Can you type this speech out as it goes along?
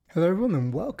Hello everyone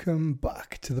and welcome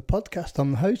back to the podcast.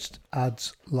 I'm the host,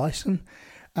 Ads Lyson,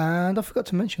 and I forgot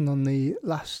to mention on the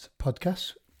last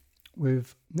podcast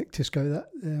with Nick Tisco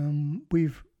that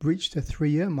we've reached a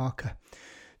 3-year marker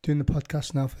doing the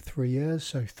podcast now for 3 years.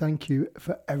 So thank you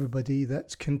for everybody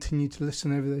that's continued to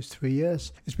listen over those 3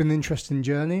 years. It's been an interesting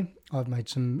journey. I've made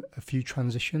a few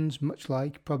transitions, much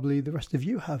like probably the rest of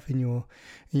you have in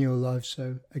your lives.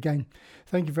 So again,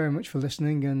 thank you very much for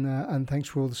listening and thanks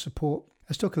for all the support.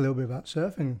 Let's talk a little bit about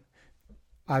surfing.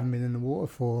 I haven't been in the water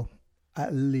for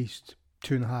at least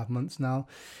 2.5 months now.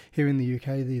 Here in the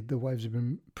UK, the waves have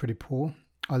been pretty poor.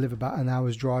 I live about an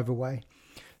hour's drive away.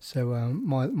 So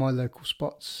my local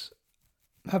spots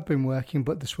have been working,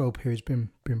 but the swell period's been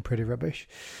pretty rubbish.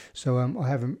 So I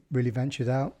haven't really ventured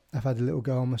out. I've had a little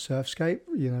go on my surf skate,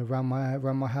 around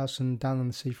my house and down on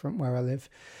the seafront where I live,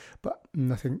 but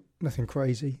nothing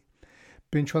crazy.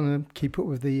 Been trying to keep up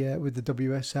with the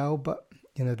WSL, but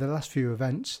the last few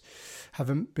events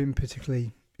haven't been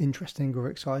particularly interesting or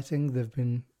exciting. They've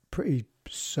been pretty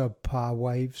subpar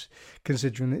waves,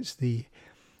 considering it's the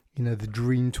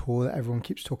dream tour that everyone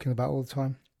keeps talking about all the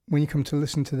time. When you come to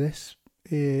listen to this,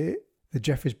 the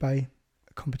Jeffreys Bay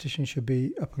competition should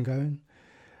be up and going.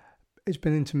 It's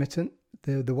been intermittent.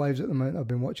 The waves at the moment I've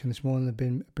been watching this morning have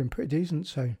been pretty decent.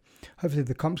 So hopefully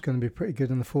the comp's going to be pretty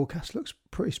good, and the forecast looks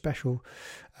pretty special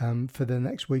for the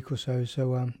next week or so.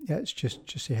 So it's just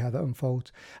see how that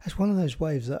unfolds. It's one of those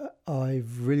waves that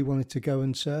I've really wanted to go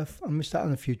and surf. I missed out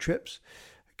on a few trips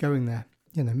going there.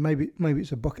 Maybe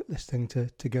it's a bucket list thing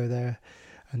to go there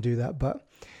and do that. But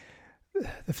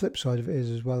the flip side of it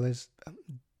is, as well, is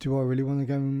do I really want to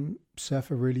go and surf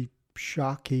a really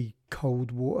sharky cold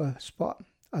water spot?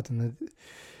 I don't know.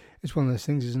 It's one of those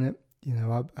things, isn't it?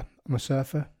 I'm a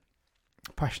surfer,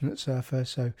 passionate surfer.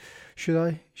 So should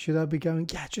I be going?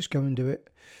 Yeah, just go and do it.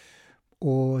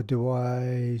 Or do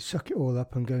I suck it all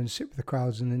up and go and sit with the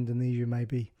crowds in Indonesia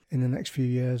maybe in the next few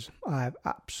years? I have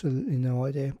absolutely no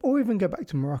idea. Or even go back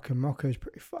to Morocco. Morocco is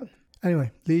pretty fun.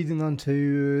 Anyway, leading on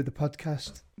to the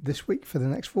podcast this week for the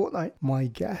next fortnight, my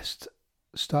guest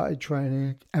started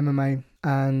training MMA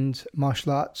and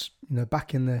martial arts,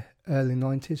 back in the early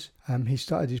 90s. He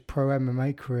started his pro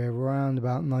MMA career around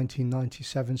about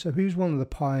 1997. So he was one of the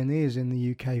pioneers in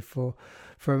the UK for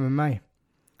MMA.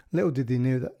 Little did he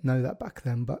know that back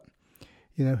then, but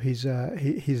his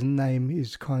name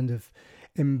is kind of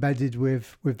embedded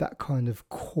with that kind of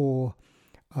core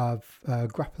of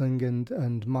grappling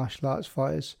and martial arts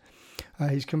fighters.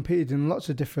 He's competed in lots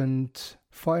of different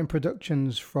fighting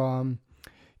productions, from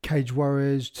Cage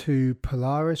Warriors to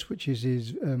Polaris, which is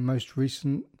his most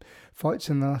recent fights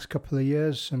in the last couple of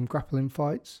years, some grappling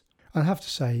fights. I have to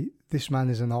say, this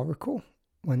man is an oracle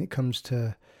when it comes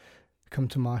to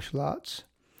martial arts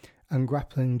and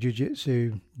grappling,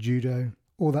 jiu-jitsu, judo,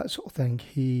 all that sort of thing.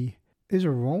 He is a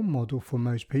role model for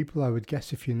most people, I would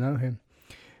guess, if you know him.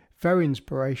 Very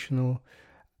inspirational.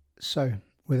 So,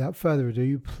 without further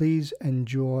ado, please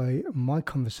enjoy my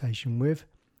conversation with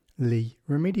Leigh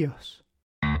Remedios.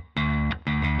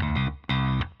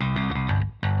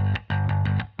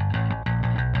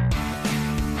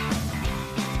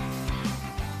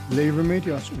 Leigh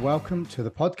Remedios, welcome to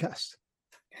the podcast.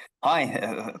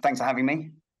 Hi, thanks for having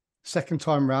me. Second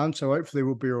time round, so hopefully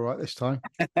we'll be all right this time.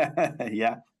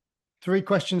 Yeah. 3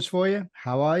 questions for you.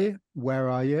 How are you? Where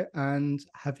are you? And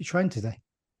have you trained today?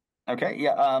 Okay,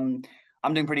 yeah.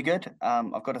 I'm doing pretty good.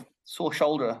 I've got a sore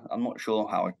shoulder. I'm not sure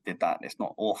how I did that. It's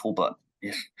not awful, but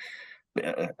it's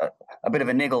a bit of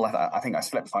a niggle. I think I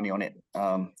slept funny on it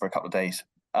for a couple of days.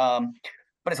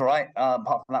 But it's all right.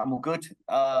 Apart from that, I'm all good.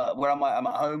 Where am I? I'm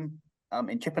at home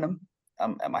in Chippenham,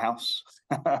 at my house.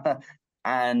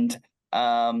 And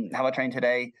how I trained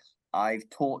today, I've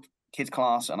taught kids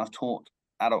class and I've taught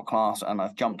adult class, and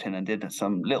I've jumped in and did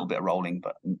some little bit of rolling,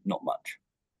 but not much.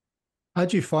 How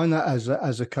do you find that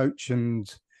as a coach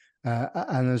and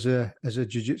as a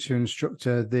jiu-jitsu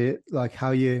instructor, how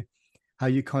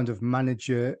you kind of manage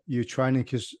your training?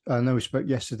 Because I know we spoke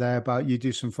yesterday about you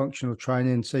do some functional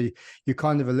training, so you're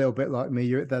kind of a little bit like me.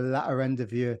 You're at the latter end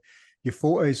of your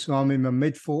 40s, so I'm in my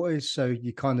mid-40s, so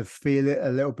you kind of feel it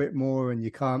a little bit more, and you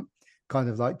can't kind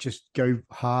of like just go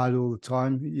hard all the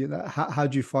time. How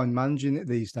do you find managing it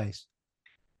these days?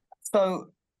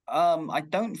 So I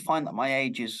don't find that my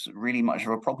age is really much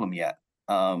of a problem yet.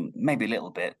 Maybe a little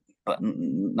bit, but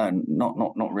no,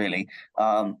 not really.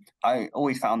 I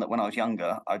always found that when I was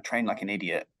younger, I'd train like an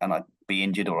idiot and I'd be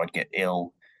injured or I'd get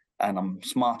ill. And I'm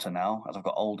smarter now as I've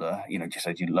got older, just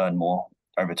as you learn more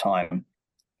over time.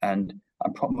 And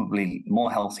I'm probably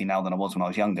more healthy now than I was when I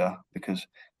was younger because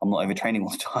I'm not overtraining all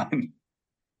the time.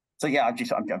 So yeah, I'm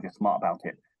just smart about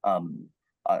it.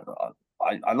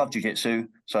 I love jiu-jitsu,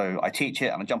 so I teach it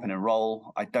and I jump in and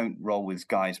roll. I don't roll with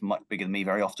guys much bigger than me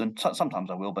very often. Sometimes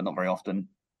I will, but not very often.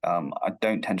 I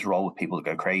don't tend to roll with people that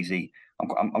go crazy.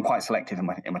 I'm quite selective in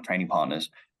my training partners.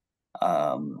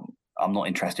 I'm not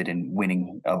interested in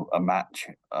winning a match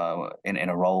in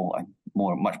a roll. I'm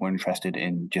much more interested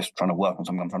in just trying to work on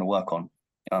something I'm trying to work on.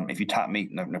 If you tap me,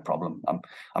 no problem.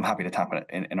 I'm happy to tap it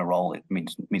in a roll. It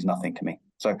means nothing to me.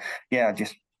 So yeah,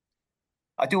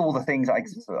 I do all the things I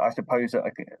suppose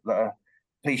that are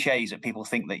cliches that people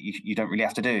think that you don't really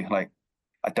have to do. Like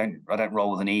I don't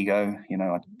roll with an ego.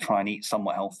 I try and eat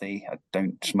somewhat healthy. I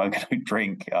don't smoke. I don't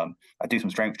drink. I do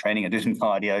some strength training. I do some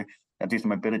cardio. I do some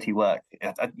mobility work.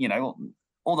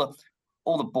 All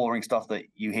the boring stuff that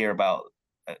you hear about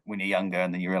when you're younger,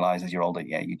 and then you realize as you're older,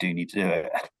 yeah, you do need to do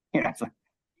it.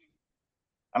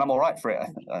 And I'm all right for it.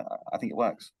 I think it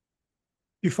works.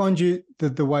 You find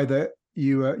the way that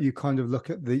you kind of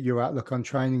look at your outlook on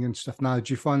training and stuff now,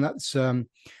 do you find that's the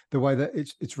way that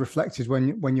it's reflected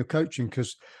when you're coaching?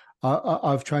 Because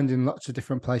I've trained in lots of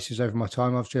different places over my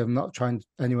time. Obviously, I've not trained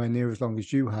anywhere near as long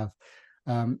as you have,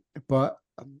 but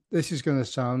this is going to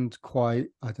sound quite,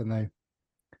 I don't know,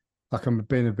 like I'm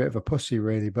being a bit of a pussy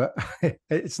really, but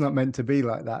it's not meant to be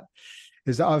like that.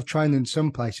 Is that I've trained in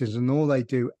some places and all they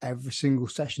do every single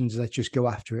session is they just go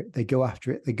after it. They go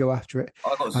after it. They go after it.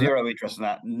 I've got zero interest in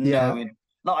that. Yeah.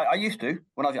 No, I used to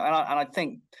when I was, and I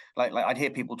think like I'd hear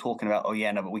people talking about, oh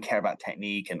yeah, no, but we care about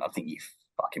technique, and I think you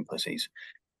fucking pussies.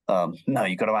 No,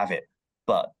 you got to have it,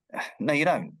 but no, you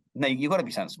don't. No, you got to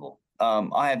be sensible.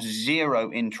 I have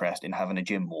zero interest in having a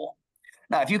gym war.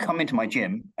 Now, if you come into my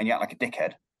gym and you act like a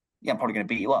dickhead, yeah, I'm probably going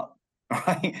to beat you up,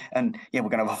 right? And yeah, we're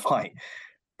going to have a fight,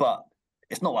 but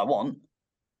it's not what I want.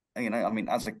 I mean,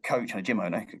 as a coach and a gym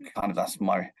owner, kind of that's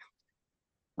my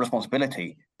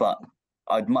responsibility. But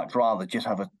I'd much rather just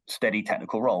have a steady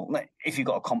technical role. If you've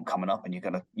got a comp coming up and you're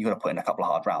gonna put in a couple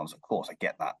of hard rounds, of course I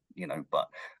get that, But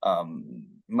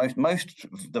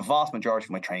the vast majority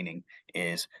of my training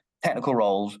is technical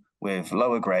roles with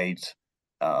lower grades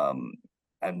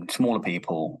and smaller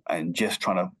people, and just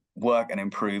trying to work and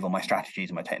improve on my strategies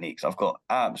and my techniques. I've got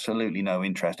absolutely no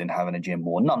interest in having a gym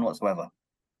war, none whatsoever.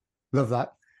 Love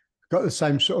that. Got the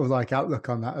same sort of like outlook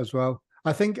on that as well.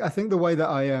 I think the way that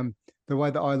I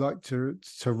like to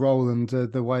roll, and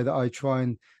the way that I try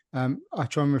and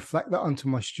reflect that onto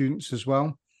my students as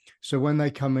well. So when they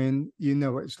come in,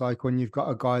 it's like when you've got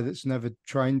a guy that's never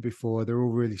trained before, they're all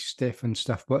really stiff and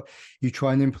stuff, but you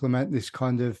try and implement this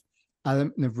kind of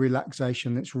element of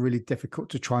relaxation that's really difficult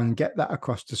to try and get that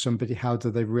across to somebody. How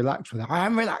do they relax with it? I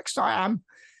am relaxed, I am.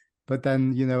 But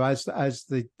then, as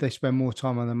they spend more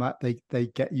time on the mat, they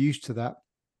get used to that.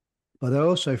 But I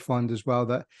also find as well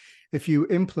that if you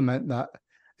implement that,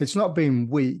 it's not being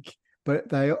weak,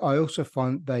 but I also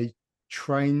find they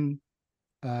train,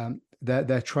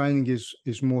 their training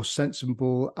is more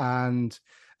sensible, and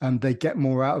they get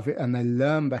more out of it, and they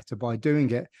learn better by doing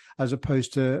it, as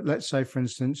opposed to, let's say, for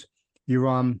instance, you're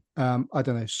on, I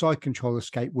don't know, side control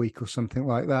escape week or something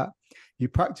like that. You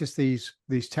practice these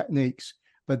techniques,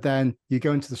 but then you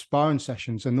go into the sparring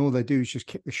sessions and all they do is just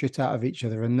kick the shit out of each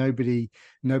other, and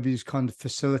nobody's kind of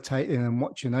facilitating and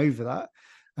watching over that,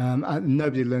 and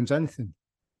nobody learns anything.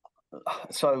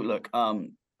 So look,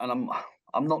 and I'm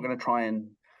not going to try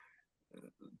and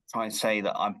say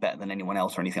that I'm better than anyone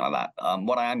else or anything like that.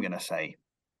 What I am going to say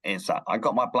is that I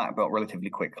got my black belt relatively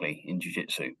quickly in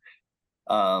jiu-jitsu.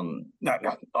 No,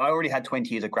 I already had 20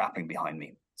 years of grappling behind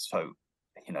me, so.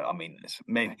 I mean,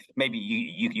 maybe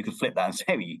you could flip that and say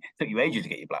it took you ages to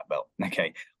get your black belt.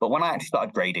 Okay. But when I actually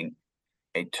started grading,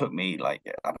 it took me like,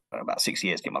 I don't know, about 6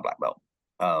 years to get my black belt,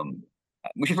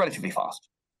 which is relatively fast.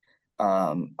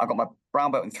 I got my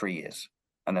brown belt in 3 years.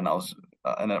 And then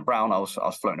and then at brown, I was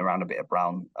floating around a bit at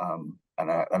brown. And then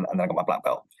I got my black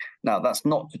belt. Now, that's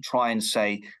not to try and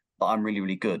say that I'm really,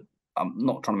 really good. I'm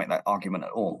not trying to make that argument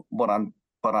at all. But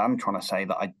I'm trying to say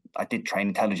that I did train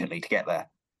intelligently to get there.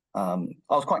 I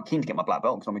was quite keen to get my black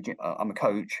belt because I'm a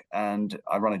coach and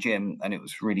I run a gym, and it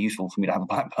was really useful for me to have a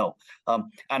black belt.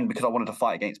 And because I wanted to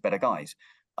fight against better guys,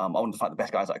 I wanted to fight the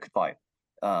best guys that I could fight.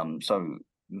 So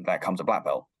that comes a black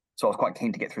belt. So I was quite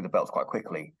keen to get through the belts quite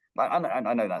quickly. I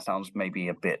know that sounds maybe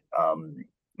a bit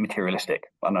materialistic.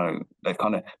 I know there's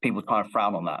kind of people kind of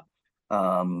frown on that.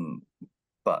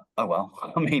 But oh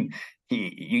well. I mean,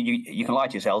 you can lie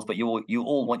to yourselves, but you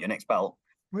all want your next belt.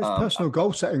 Well, it's personal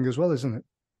goal setting as well, isn't it?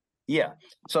 Yeah.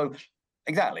 So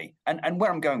exactly. And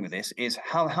where I'm going with this is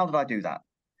how did I do that?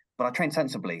 But I trained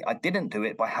sensibly. I didn't do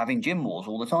it by having gym wars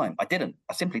all the time. I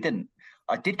simply didn't.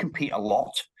 I did compete a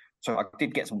lot. So I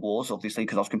did get some wars, obviously,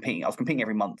 because I was competing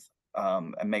every month.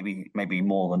 and maybe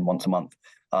more than once a month,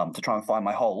 to try and find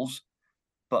my holes.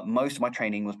 But most of my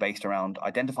training was based around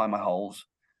identifying my holes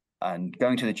and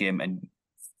going to the gym and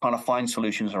trying to find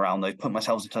solutions around those, put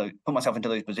myself into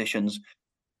those positions,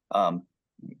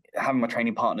 having my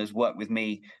training partners work with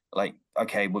me. Like,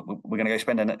 okay, we're going to go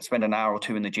spend an hour or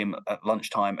two in the gym at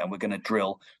lunchtime, and we're going to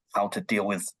drill how to deal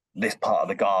with this part of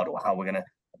the guard, or how we're going to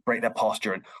break their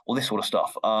posture and all this sort of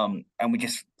stuff. And we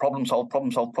just problem solve.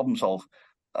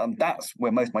 That's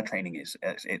where most of my training is.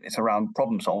 It's around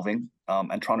problem solving,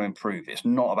 and trying to improve. It's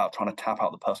not about trying to tap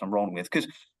out the person I'm rolling with, because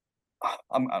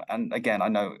and again, I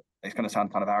know it's going to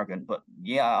sound kind of arrogant, but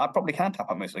yeah, I probably can tap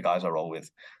out most of the guys I roll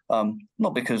with.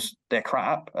 Not because they're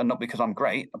crap and not because I'm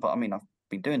great, but I mean, I've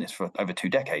been doing this for over 2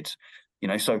 decades,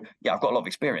 so yeah, I've got a lot of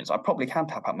experience. I probably can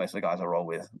tap out most of the guys I roll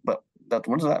with, but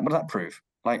what does that prove?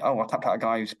 Like, oh, I tapped out a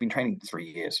guy who's been training 3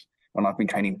 years when I've been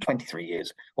training 23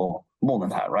 years or more than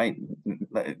that, right?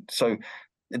 So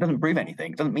it doesn't prove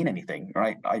anything. It doesn't mean anything,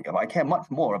 right? I care much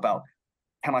more about,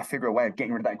 can I figure a way of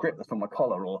getting rid of that grip that's on my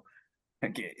collar, or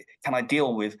can I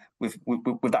deal with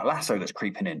that lasso that's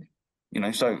creeping in?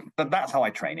 So that's how I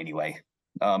train anyway.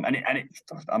 I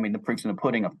mean, the proof's in the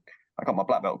pudding. I got my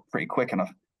black belt pretty quick, and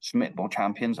I've submitted world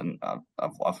champions, and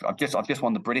I've just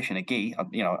won the British in a gi.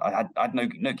 I had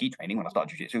no gi training when I started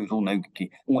jiu-jitsu. It was all no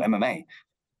gi, all MMA,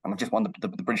 and I've just won the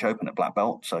British Open at black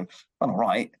belt. So I'm all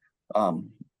right.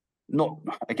 Not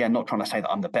trying to say that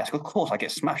I'm the best. Of course, I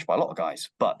get smashed by a lot of guys,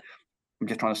 but I'm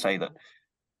just trying to say that,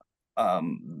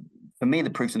 for me, the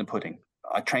proof's in the pudding.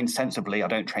 I train sensibly. I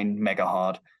don't train mega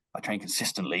hard. I train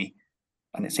consistently,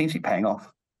 and it seems to be paying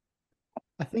off.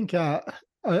 I think I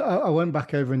went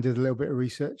back over and did a little bit of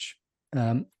research,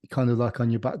 kind of like on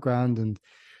your background, and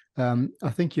I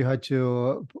think you had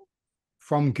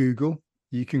from Google.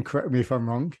 You can correct me if I'm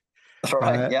wrong. That's all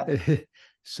right. Yeah.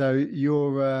 So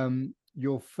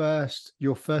your first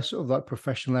sort of like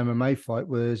professional MMA fight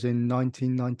was in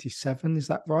 1997. Is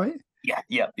that right?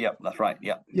 Yeah. That's right.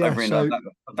 Yeah. Over in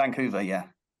Vancouver. Yeah.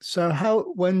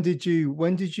 So when did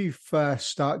you first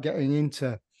start getting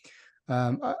into?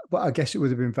 Well, I guess it would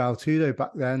have been Valtudo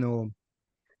back then, or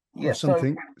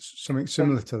something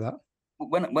similar to that.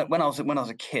 When I was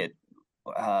a kid,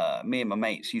 me and my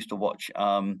mates used to watch.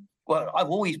 Well, I've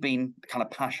always been kind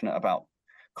of passionate about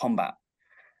combat,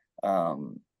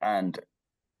 and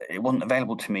it wasn't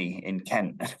available to me in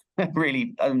Kent.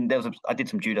 Really, I did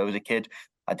some judo as a kid.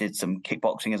 I did some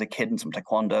kickboxing as a kid and some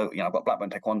taekwondo. I've got black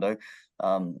belt in taekwondo.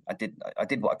 I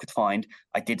did what I could find.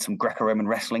 I did some Greco-Roman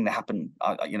wrestling. That happened.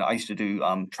 I used to do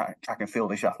track and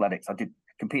fieldish athletics. I did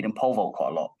compete in pole vault quite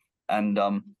a lot. And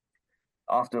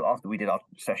after we did our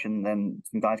session, then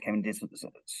some guys came and did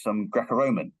some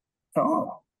Greco-Roman. So,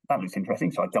 oh, that looks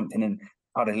interesting. So I jumped in and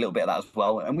had a little bit of that as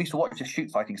well. And we used to watch the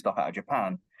shoot fighting stuff out of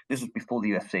Japan. This was before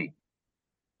the UFC.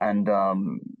 And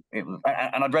it was,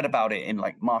 and I'd read about it in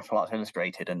like Martial Arts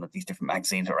Illustrated and these different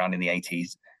magazines around in the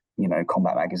 80s,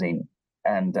 Combat Magazine.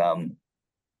 And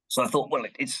so I thought, well,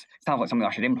 it sounds like something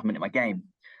I should implement in my game.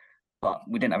 But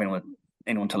we didn't have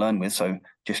anyone to learn with, so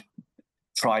just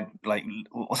tried, like,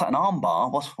 what's that, an arm bar?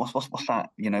 What's that?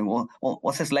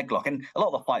 What's this leg lock? And a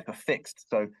lot of the fights were fixed,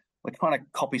 so we're trying to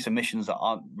copy submissions that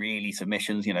aren't really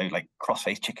submissions, like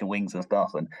cross-face chicken wings and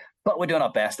stuff. But we're doing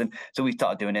our best, and so we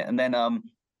started doing it. And then I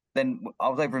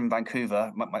was over in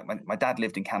Vancouver. My dad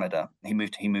lived in Canada. He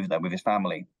moved there with his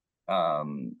family.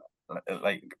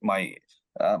 Like my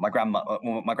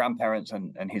grandparents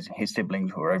and his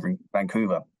siblings were over in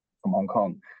Vancouver from Hong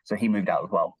Kong, so he moved out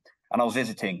as well. And I was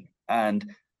visiting, and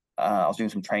I was doing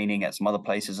some training at some other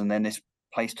places, and then this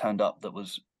place turned up that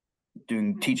was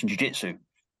teaching jiu-jitsu.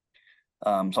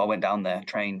 So I went down there,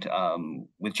 trained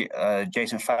with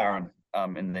Jason Farron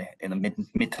in the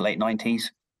mid to late 90s,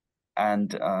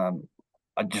 and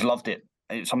I just loved it.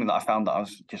 It's something that I found that I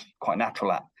was just quite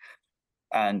natural at,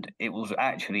 and it was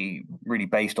actually really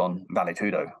based on Vale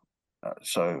Tudo.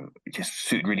 So it just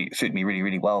suited me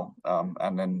really well.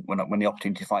 And then when the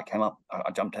opportunity to fight came up,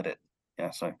 I jumped at it. Yeah.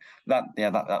 So that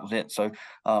was it. So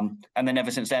and then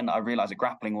ever since then, I realized that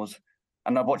grappling was.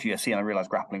 And I watched UFC and I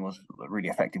realized grappling was a really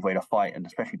effective way to fight, and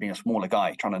especially being a smaller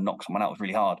guy, trying to knock someone out was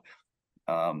really hard.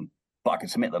 But I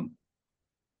could submit them.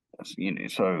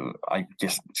 So I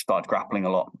just started grappling a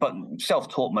lot, but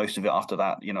self-taught most of it after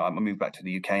that. I moved back to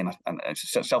the UK and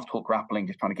self-taught grappling,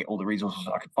 just trying to get all the resources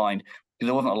I could find, because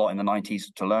there wasn't a lot in the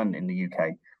 90s to learn in the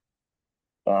UK.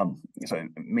 So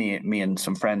me and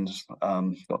some friends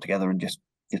got together and just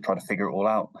tried to figure it all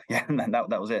out. Yeah, and then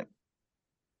that was it.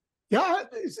 Yeah,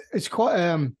 it's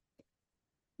quite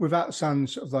without sounding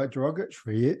sort of like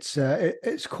derogatory,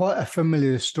 it's quite a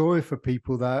familiar story for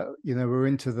people that were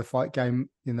into the fight game,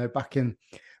 back in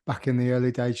back in the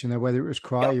early days, whether it was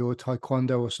karate or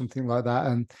taekwondo or something like that.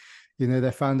 And,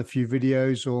 they found a few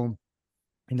videos or,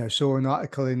 saw an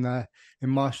article in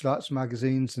martial arts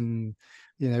magazines. And,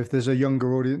 if there's a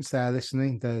younger audience there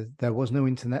listening, there was no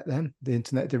internet then. The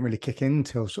internet didn't really kick in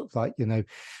until sort of like, the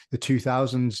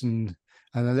 2000s and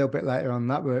a little bit later on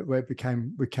that where it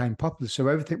became popular. So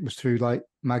everything was through like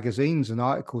magazines and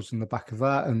articles in the back of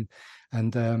that and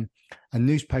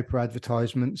newspaper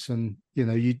advertisements. And,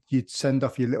 you'd send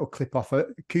off your little clip off a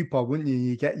coupon, wouldn't you?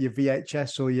 You get your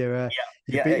VHS or your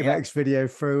Betamax video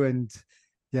through, and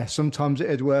sometimes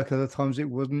it'd work, other times it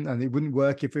wouldn't, and it wouldn't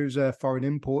work if it was a foreign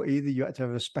import either. You had to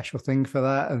have a special thing for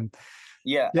that. And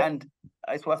and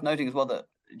it's worth noting as well that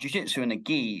jiu-jitsu and a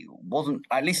gi wasn't,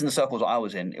 at least in the circles I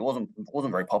was in, it wasn't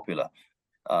very popular,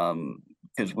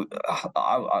 because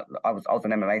I was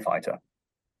an MMA fighter,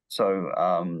 so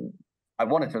I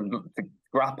wanted to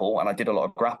grapple, and I did a lot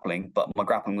of grappling, but my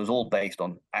grappling was all based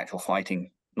on actual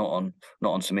fighting, not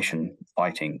on submission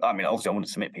fighting. I mean, obviously I wanted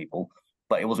to submit people,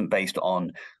 but it wasn't based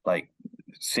on like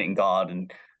sitting guard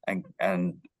and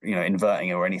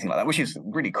inverting or anything like that, which is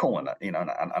really cool, and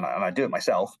I do it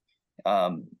myself.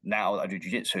 Now I do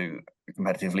jiu-jitsu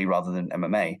competitively rather than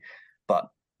MMA, but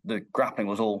the grappling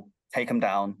was all take them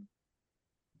down,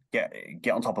 get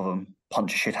on top of them,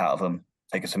 punch the shit out of them,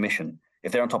 take a submission.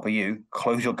 If they're on top of you,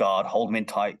 close your guard, hold them in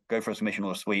tight, go for a submission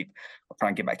or a sweep, or try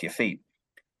and get back to your feet.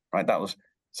 Right? That was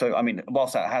so. I mean,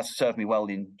 whilst that has served me well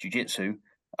in jiu-jitsu,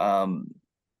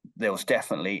 there was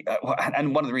definitely,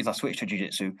 and one of the reasons I switched to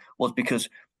jiu-jitsu was because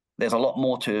there's a lot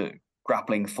more to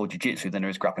grappling for jiu-jitsu than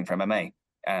there is grappling for MMA.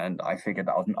 And I figured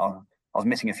that I was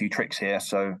missing a few tricks here.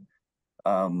 So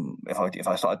if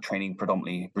I started training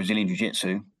predominantly Brazilian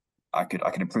jiu-jitsu, I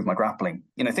could improve my grappling.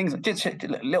 Things, just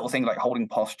little things like holding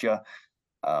posture,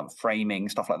 framing,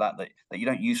 stuff like that you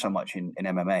don't use so much in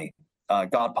MMA.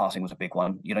 Guard passing was a big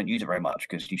one. You don't use it very much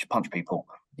because you should punch people.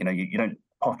 You don't.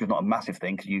 Posture's not a massive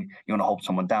thing because you want to hold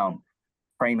someone down.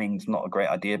 Framing's not a great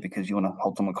idea because you want to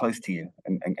hold someone close to you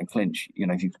and clinch.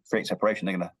 If you create separation,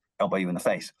 they're going to elbow you in the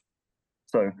face.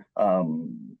 So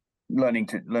learning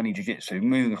jiu-jitsu,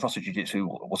 moving across to jiu-jitsu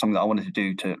was something that I wanted to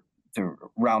do to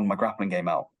round my grappling game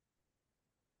out.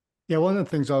 Yeah, one of the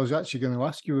things I was actually going to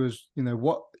ask you was,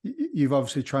 what you've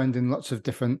obviously trained in lots of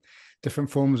different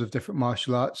forms of different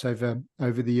martial arts over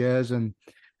the years, and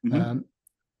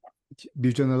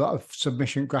you've done a lot of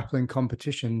submission grappling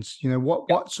competitions.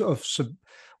 What sort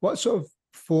of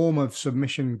form of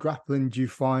submission grappling do you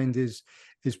find is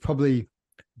probably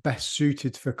best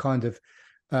suited for kind of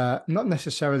not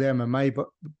necessarily MMA,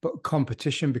 but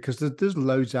competition? Because there's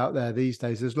loads out there these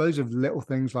days. There's loads of little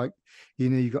things like,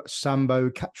 you've got sambo,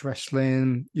 catch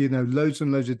wrestling, loads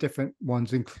and loads of different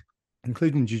ones,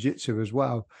 including jiu-jitsu as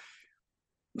well.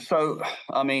 So,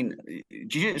 I mean,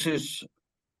 jiu-jitsu is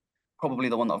probably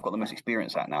the one that I've got the most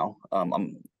experience at now.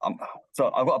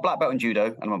 So I've got a black belt in judo,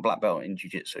 and I'm a black belt in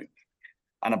jiu-jitsu,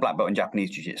 and a black belt in Japanese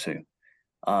jiu-jitsu.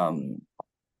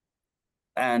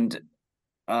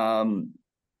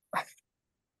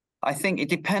 I think it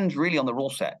depends really on the rule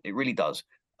set. It really does,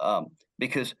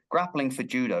 because grappling for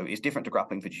judo is different to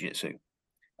grappling for jiu-jitsu.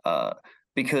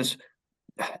 Because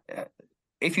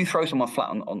if you throw someone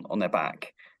flat on their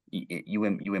back, you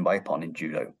win by ippon in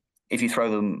judo. If you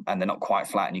throw them and they're not quite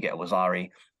flat and you get a wazari,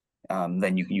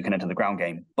 then you can enter the ground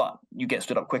game, but you get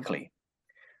stood up quickly.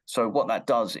 So what that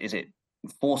does is it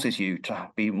forces you to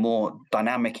be more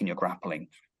dynamic in your grappling.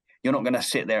 You're not going to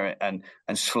sit there and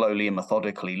slowly and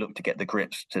methodically look to get the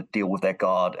grips to deal with their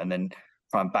guard and then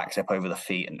try and back step over the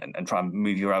feet and try and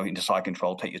move your own into side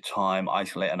control. Take your time,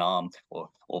 isolate an arm, or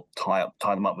tie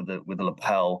them up with the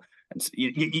lapel. And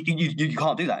you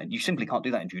can't do that. You simply can't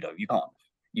do that in judo. You can't.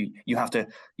 You have to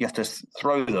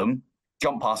throw them,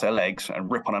 jump past their legs, and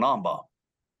rip on an armbar.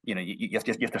 You have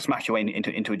to smash your way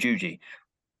into a juji,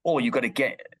 or you've got to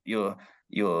get your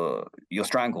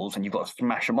strangles and you've got to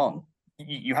smash them on.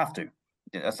 You have to.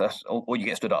 Or you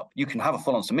get stood up. You can have a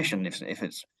full-on submission if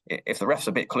the ref's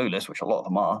a bit clueless, which a lot of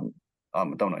them are. I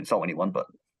don't want to insult anyone, but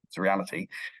it's a reality.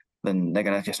 Then they're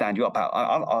going to just stand you up.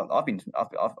 I've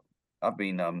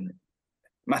been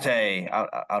mate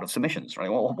out of submissions,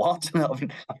 right? Well, what?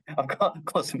 I've got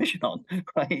a submission on,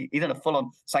 right? He's in a full-on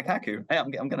saikaku. Hey,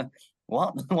 I'm gonna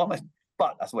what? But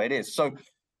that's the way it is. So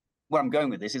where I'm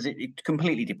going with this is it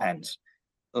completely depends.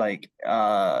 Like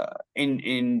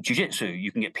in jiu-jitsu,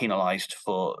 you can get penalized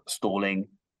for stalling,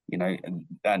 and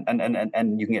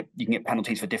you can get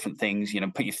penalties for different things.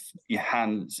 Put your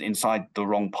hands inside the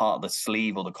wrong part of the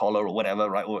sleeve or the collar or whatever,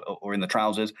 right? Or in the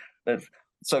trousers.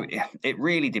 So it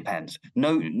really depends.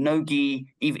 No gi,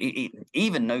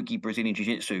 even no gi Brazilian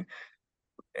jiu-jitsu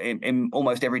in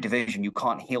almost every division, you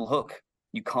can't heel hook,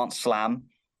 you can't slam.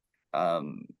 So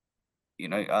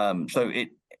your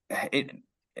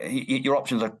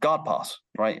options are guard pass,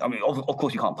 right? I mean, of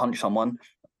course, you can't punch someone,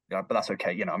 but that's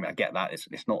okay. I mean, I get that. It's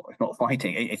not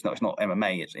fighting. It's not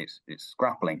MMA. It's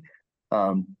grappling.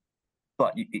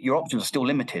 But your options are still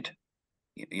limited.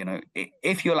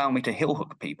 If you allow me to heel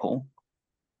hook people,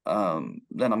 then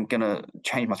I'm going to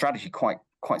change my strategy quite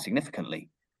significantly.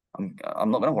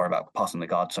 I'm not going to worry about passing the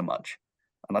guard so much,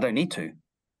 and I don't need to,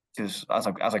 because as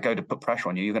I go to put pressure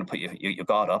on you, you're going to put your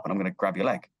guard up, and I'm going to grab your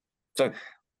leg. So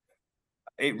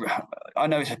I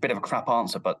know it's a bit of a crap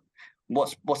answer, but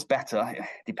what's better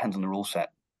depends on the rule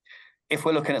set. If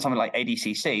we're looking at something like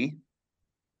ADCC,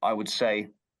 I would say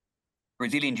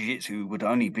Brazilian Jiu-Jitsu would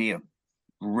only be a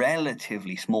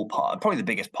relatively small part, probably the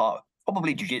biggest part,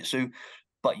 probably Jiu-Jitsu,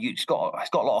 but it's got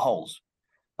a lot of holes.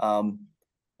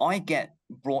 I get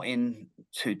brought in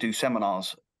to do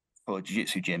seminars for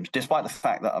Jiu-Jitsu gyms, despite the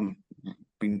fact that I've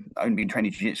only been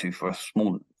training Jiu-Jitsu for a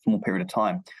small period of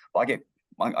time. But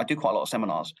I do quite a lot of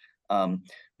seminars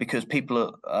because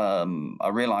people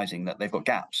are realizing that they've got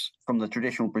gaps from the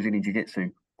traditional Brazilian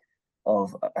Jiu-Jitsu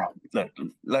of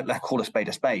let's call a spade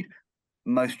a spade.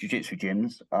 Most jiu-jitsu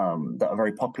gyms that are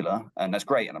very popular, and that's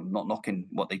great, and I'm not knocking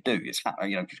what they do. It's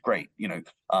great,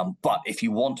 but if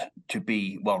you want to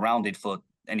be well-rounded for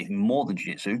anything more than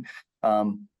jiu-jitsu,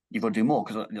 you've got to do more,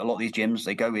 because a lot of these gyms,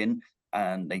 they go in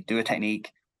and they do a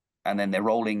technique, and then their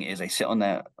rolling is they sit on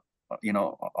their sit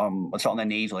on their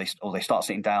knees, or they start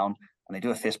sitting down and they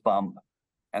do a fist bump,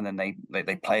 and then they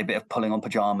play a bit of pulling on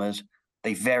pajamas.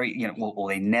 They or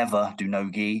they never do no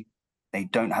gi. They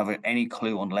don't have any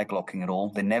clue on leg locking at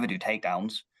all. They never do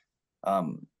takedowns.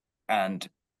 And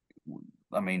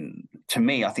I mean, to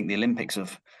me, I think the Olympics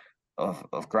of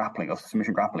grappling, of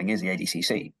submission grappling, is the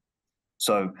ADCC.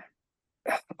 So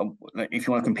if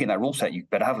you want to compete in that rule set, you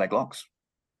better have leg locks.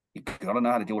 You've got to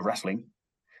know how to deal with wrestling,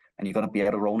 and you've got to be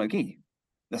able to roll no gi.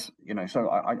 So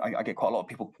I get quite a lot of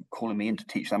people calling me in to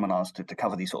teach seminars to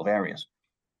cover these sort of areas.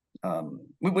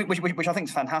 Which I think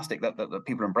is fantastic that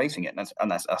people are embracing it,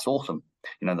 and that's awesome.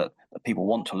 That people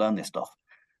want to learn this stuff,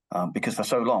 because for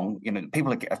so long,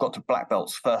 people have got to black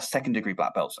belts, first, second degree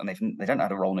black belts, and they don't know how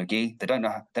to roll no gi. They don't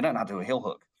know how to do a heel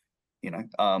hook.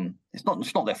 It's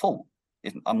not their fault.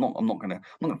 I'm not going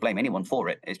to blame anyone for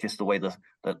it. It's just the way the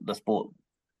sport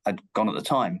had gone at the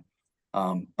time.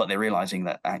 But they're realizing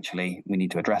that actually we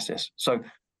need to address this. So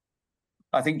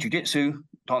I think jiu-jitsu,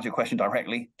 to answer your question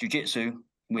directly, jiu-jitsu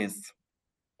with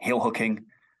heel hooking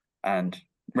and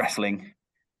wrestling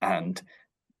and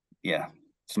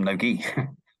some no gi.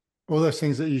 All those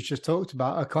things that you just talked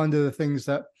about are kind of the things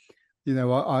that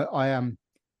I am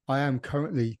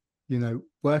currently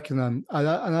working on, and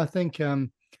I think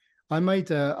I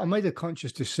made a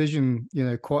conscious decision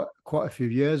quite a few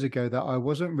years ago that I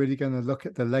wasn't really going to look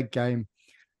at the leg game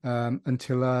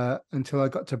until I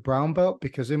got to brown belt,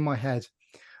 because in my head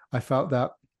I felt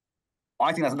that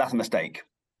I think that's a mistake.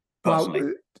 Personally.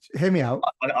 Well, hear me out.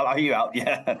 I'll hear you out.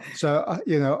 Yeah. So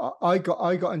I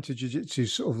got into jiu-jitsu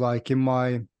sort of like in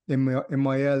my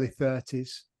early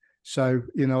 30s. So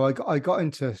I got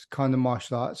into kind of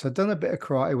martial arts. I'd done a bit of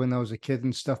karate when I was a kid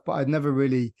and stuff, but I never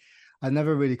really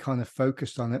kind of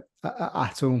focused on it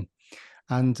at all.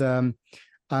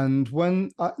 And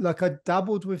when I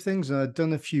dabbled with things and I'd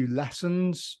done a few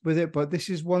lessons with it, but this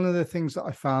is one of the things that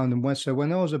I found. And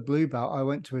when I was a blue belt, I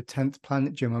went to a 10th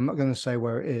Planet gym. I'm not going to say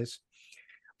where it is,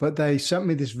 but they sent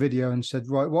me this video and said,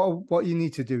 right, what you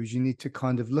need to do is you need to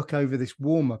kind of look over this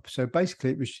warm up. So basically,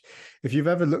 it was, if you've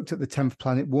ever looked at the 10th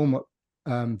Planet warm up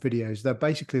videos, they're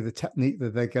basically the technique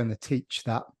that they're going to teach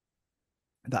that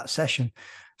session.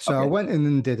 So okay. I went in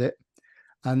and did it,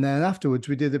 and then afterwards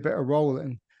we did a bit of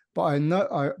rolling. But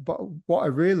what I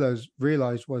realized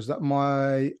was that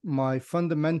my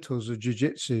fundamentals of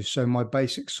jiu-jitsu, so my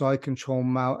basic side control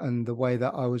mount and the way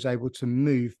that I was able to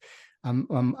move, and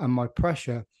my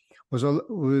pressure was a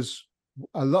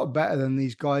lot better than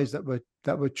these guys that were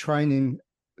training,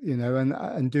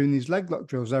 and doing these leg lock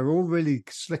drills. They were all really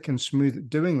slick and smooth at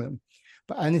doing them,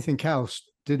 but anything else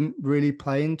didn't really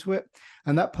play into it.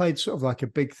 And that played sort of like a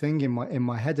big thing in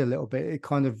my head a little bit. It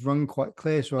kind of rung quite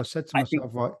clear. So I said to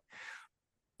myself, right,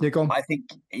 you're gone. I think,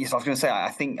 yes, I was going to say, I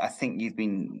think you've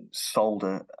been sold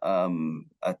a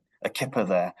kipper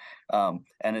there. And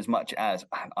as much as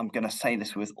I'm going to say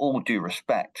this with all due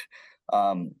respect,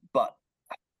 but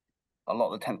a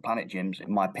lot of the 10th Planet gyms,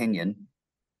 in my opinion,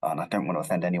 and I don't want to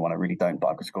offend anyone, I really don't, but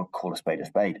I've just got to call a spade a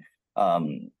spade.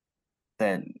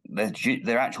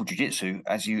 Their actual jiu-jitsu,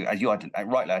 as you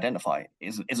rightly identify,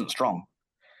 isn't strong.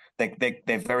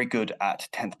 They're very good at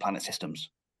 10th Planet systems.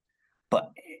 But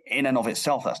in and of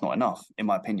itself, that's not enough, in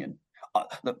my opinion.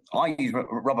 I use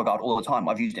rubber guard all the time.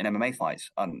 I've used it in MMA fights,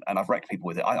 and I've wrecked people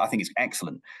with it. I think it's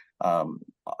excellent.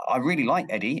 I really like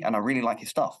Eddie, and I really like his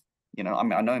stuff. You know, I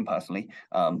mean, I know him personally,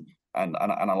 and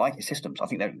I like his systems. I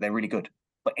think they're really good.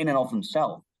 But in and of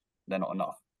themselves, they're not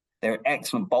enough. They're an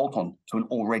excellent bolt-on to an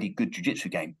already good jiu-jitsu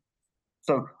game.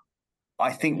 So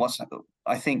I think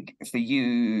for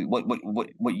you,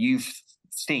 what you've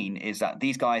seen is that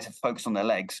these guys have focused on their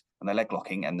legs and their leg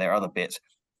locking and their other bits,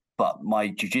 but my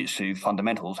jiu-jitsu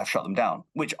fundamentals have shut them down,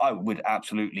 which I would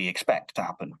absolutely expect to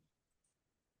happen.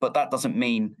 But that doesn't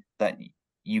mean that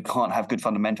you can't have good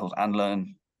fundamentals and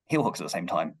learn heel hooks at the same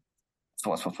time. So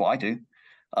that's what I do.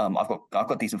 I've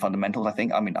got decent fundamentals, I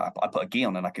think. I mean, I put a gi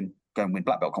on and I can go and win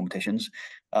black belt competitions,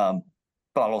 but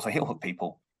I'll also heel hook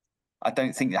people. I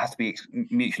don't think it has to be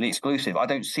mutually exclusive. I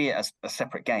don't see it as a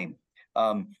separate game.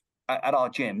 At our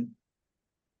gym,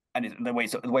 and the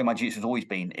way my jiu-jitsu has always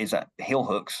been is that heel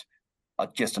hooks are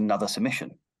just another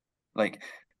submission. Like,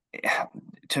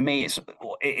 to me, it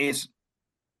is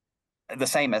the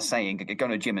same as saying,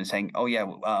 going to a gym and saying, oh yeah,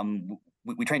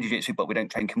 we train jiu-jitsu, but we don't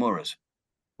train kimuras.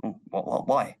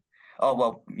 Why? Oh,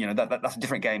 well, you know, that's a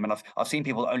different game. And I've seen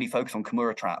people only focus on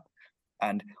kimura trap.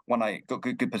 And when I got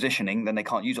good positioning, then they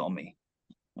can't use it on me.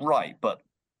 Right, but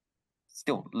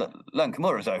still learn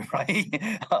kimuras though, right?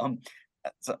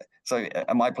 So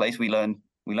at my place, we learn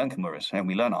kimuras, and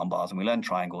we learn arm bars, and we learn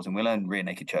triangles, and we learn rear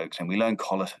naked chokes, and we learn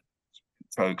collar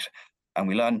chokes, and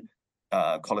we learn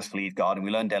collar sleeve guard, and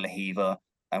we learn De La Riva,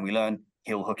 and we learn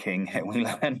heel hooking, and we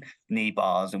learn knee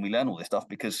bars, and we learn all this stuff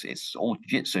because it's all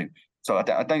jiu-jitsu. So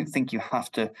I don't think you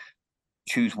have to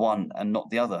choose one and not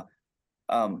the other.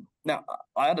 Now,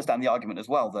 I understand the argument as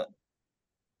well that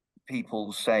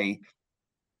people say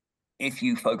if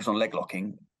you focus on leg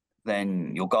locking,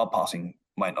 then your guard passing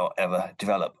might not ever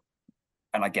develop.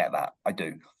 And I get that. I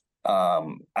do.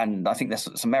 And I think there's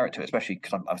some merit to it, especially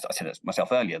because I said it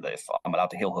myself earlier that if I'm allowed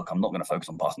to heel hook, I'm not going to focus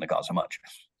on passing the guard so much.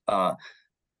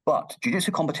 But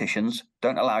jiu-jitsu competitions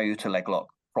don't allow you to leg lock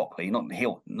properly, don't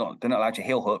allow you to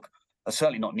heel hook,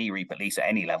 certainly not knee reap, at least at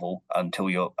any level, until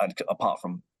you're, apart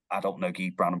from adult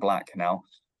no-gi, brown and black now.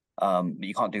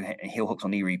 You can't do heel hooks or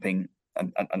knee reaping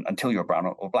until you're a brown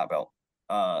or black belt.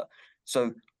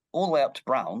 So all the way up to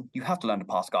brown, you have to learn to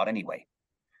pass guard anyway.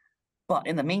 But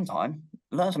in the meantime,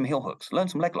 learn some heel hooks, learn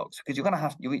some leg locks, because you're going to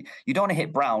have, you don't want to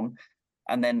hit brown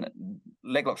and then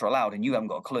leg locks are allowed and you haven't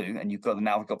got a clue and you've got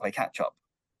to play catch up.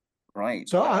 Right.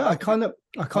 So I kind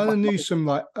of knew some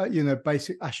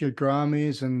basic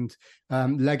ashigamis and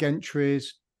leg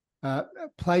entries.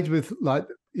 Played with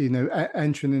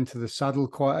entering into the saddle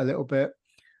quite a little bit.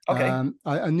 Okay.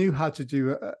 I knew how to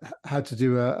do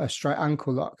a straight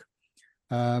ankle lock.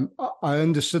 I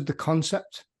understood the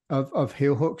concept of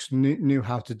heel hooks, knew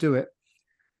how to do it.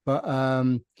 But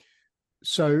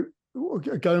so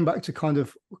going back to kind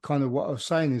of what I was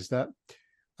saying is that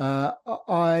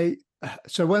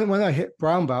so when I hit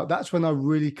brown belt, that's when I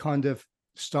really kind of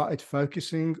started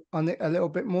focusing on it a little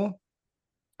bit more.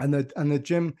 And the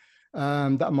gym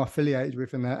that I'm affiliated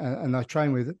with and I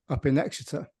train with up in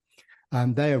Exeter,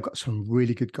 they have got some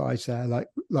really good guys there, like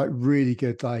really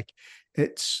good. Like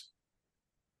it's,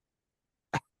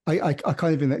 I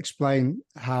can't even explain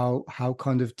how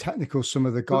kind of technical some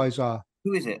of the guys are.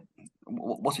 Who is it?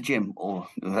 What's a gym, or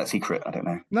is that secret? I don't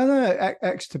know. No,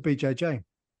 Exeter BJJ.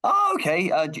 Oh,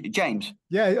 okay. James.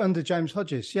 Yeah, under James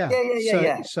Hodges. Yeah.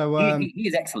 Yeah. So he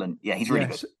is excellent. Yeah, he's really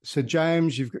good. So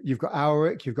James, you've got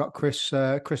Alric, you've got Chris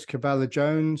Cabela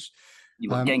Jones.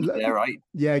 You've got Genki there, right?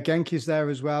 Yeah, Genki's there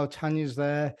as well. Tanya's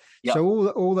there. Yep.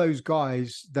 So all those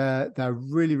guys, they're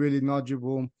really, really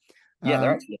knowledgeable. Yeah,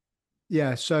 they're excellent.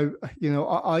 Yeah, so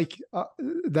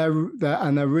they're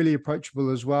really approachable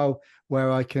as well,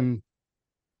 where I can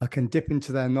dip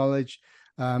into their knowledge.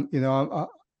 I'm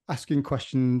asking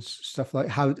questions, stuff like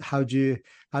how do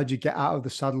you get out of the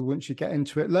saddle once you get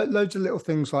into it? Loads of little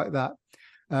things like that.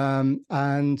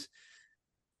 And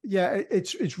yeah,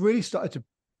 it's really started to,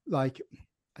 like,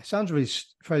 it sounds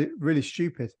really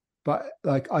stupid, but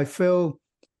like I feel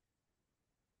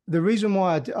the reason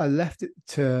why I left it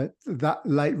to that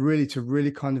late really to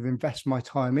really kind of invest my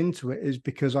time into it is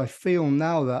because I feel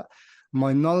now that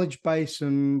my knowledge base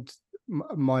and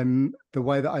the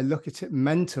way that I look at it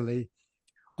mentally,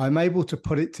 I'm able to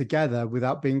put it together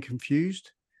without being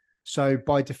confused. So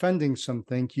by defending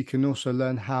something, you can also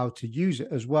learn how to use it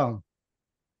as well.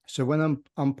 So when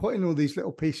I'm putting all these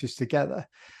little pieces together,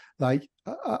 like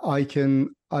I can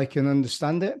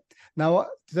understand it. Now,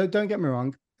 don't get me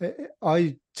wrong.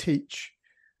 I teach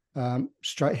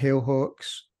straight heel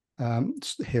hooks,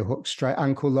 heel hooks, straight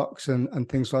ankle locks, and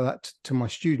things like that to my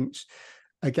students.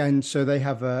 Again, so they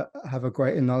have a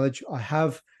greater knowledge. I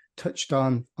have touched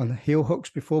on heel hooks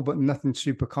before, but nothing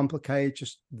super complicated.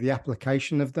 Just the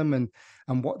application of them and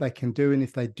what they can do, and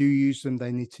if they do use them,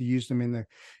 they need to use them in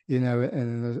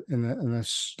a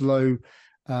slow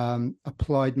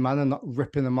applied manner, not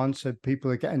ripping them on so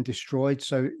people are getting destroyed.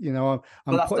 So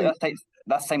that's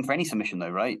the same for any submission though,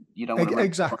 right? You don't want to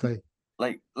exactly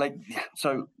I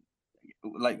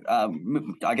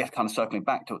guess kind of circling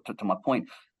back to my point.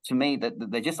 To me, that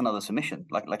they're just another submission,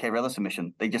 like every other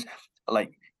submission. They just I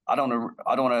don't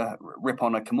want to rip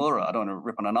on a Kimura. I don't want to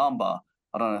rip on an armbar.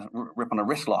 I don't want to rip on a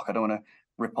wrist lock. I don't want to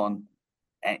rip on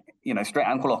straight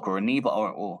ankle lock or a knee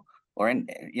bar or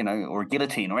a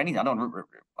guillotine or anything. I don't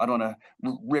want to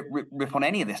rip on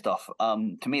any of this stuff.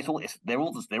 To me, they're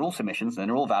all submissions and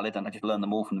they're all valid, and I just learned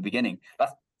them all from the beginning.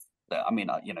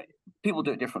 People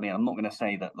do it differently, and I'm not going to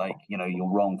say that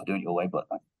you're wrong for doing it your way, but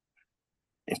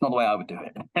it's not the way I would do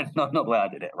it. It's not the way I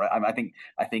did it, right? I think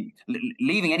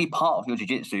leaving any part of your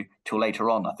jiu-jitsu till later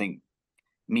on, I think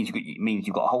means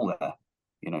you've got a hole there,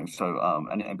 So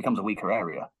and it becomes a weaker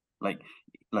area. I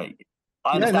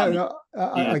understand.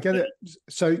 I get it.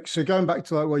 So going back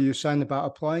to what you were saying about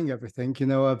applying everything,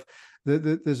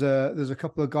 there's a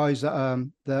couple of guys that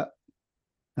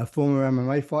are former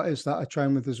MMA fighters that I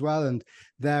train with as well, and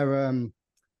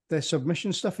their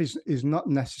submission stuff is not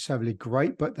necessarily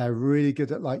great, but they're really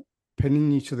good at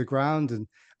pinning you to the ground and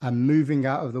moving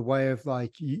out of the way of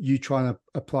you trying to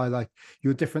apply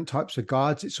your different types of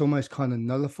guards. It's almost kind of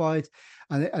nullified,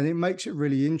 and it makes it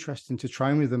really interesting to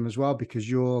train with them as well, because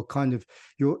you're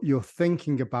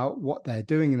thinking about what they're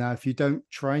doing. Now, if you don't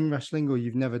train wrestling or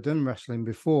you've never done wrestling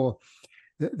before,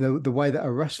 the way that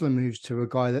a wrestler moves to a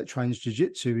guy that trains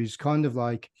jiu-jitsu is kind of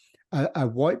like a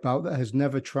white belt that has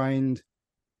never trained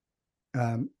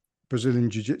Brazilian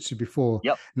jiu-jitsu before.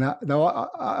 Yep. Now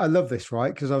I love this,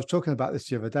 right? Because I was talking about this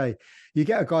the other day. You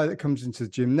get a guy that comes into the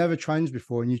gym, never trains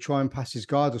before, and you try and pass his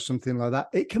guard or something like that.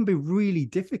 It can be really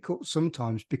difficult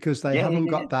sometimes because they haven't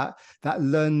got that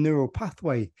learned neural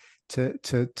pathway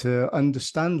to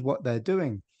understand what they're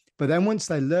doing. But then once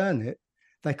they learn it,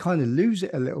 they kind of lose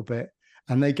it a little bit,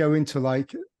 and they go into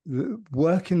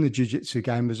working the jiu-jitsu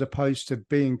game as opposed to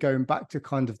going back to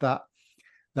kind of that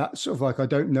sort of I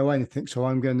don't know anything, so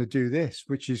I'm going to do this,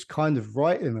 which is kind of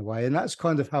right in a way. And that's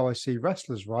kind of how I see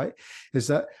wrestlers, right? Is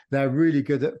that they're really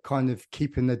good at kind of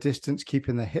keeping the distance,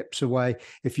 keeping their hips away.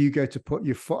 If you go to put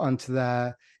your foot onto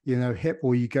their, hip,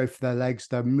 or you go for their legs,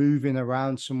 they're moving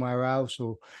around somewhere else,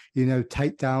 or,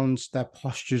 takedowns, their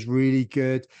posture's really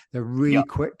good. They're really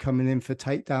quick coming in for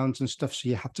takedowns and stuff. So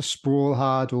you have to sprawl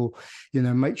hard, or,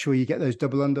 make sure you get those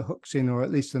double underhooks in, or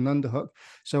at least an underhook.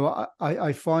 So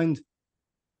I find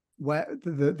where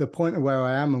the point of where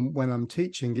I am and when I'm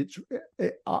teaching,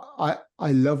 I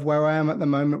love where I am at the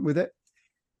moment with it.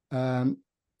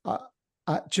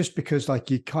 Just because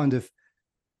you kind of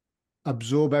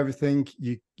absorb everything,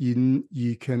 you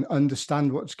can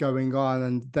understand what's going on,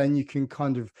 and then you can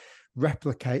kind of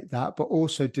replicate that, but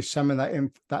also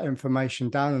disseminate that information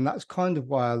down. And that's kind of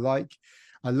why I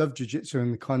love jiu-jitsu,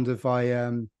 and kind of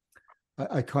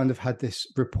I kind of had this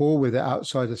rapport with it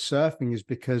outside of surfing, is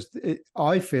because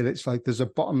I feel it's like there's a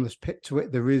bottomless pit to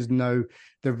it. There is no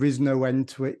end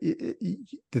to it.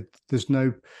 There's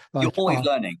no you're always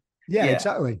learning. Yeah,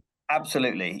 exactly.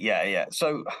 Absolutely. Yeah.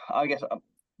 So I guess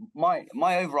my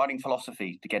overriding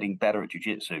philosophy to getting better at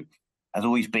jiu-jitsu has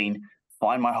always been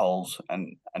find my holes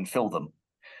and fill them.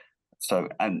 So,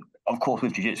 and of course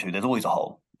with jiu-jitsu, there's always a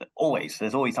hole.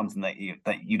 There's always something that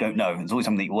you don't know. There's always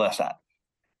something that you're worse at.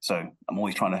 So I'm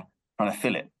always trying to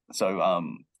fill it. So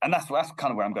and that's kind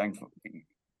of where I'm going.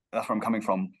 That's where I'm coming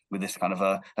from with this kind of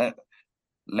a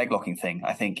leg locking thing.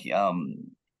 I think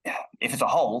if it's a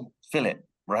hole, fill it,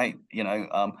 right?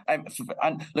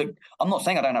 And look, I'm not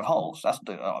saying I don't have holes.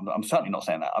 I'm certainly not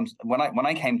saying that. When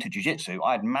I came to jiu-jitsu,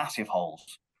 I had massive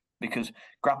holes, because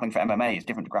grappling for MMA is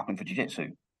different to grappling for jiu-jitsu,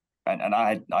 and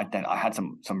I had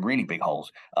some really big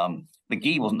holes. The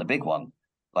gi wasn't the big one.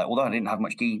 Although I didn't have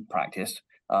much gi practice,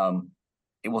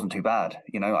 it wasn't too bad.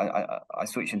 I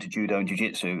switched into judo and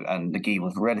jiu-jitsu, and the gi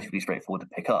was relatively straightforward to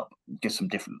pick up, just some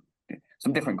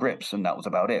different grips, and that was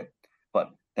about it.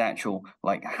 But the actual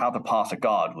how to pass a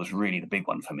guard was really the big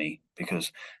one for me,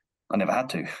 because I never had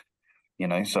to.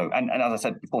 So and as I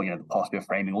said before, the posture,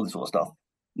 framing, all this sort of stuff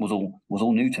was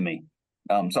all new to me.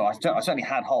 So I certainly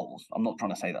had holes. I'm not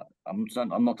trying to say that. I'm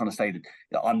not trying to say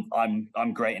that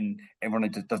I'm great and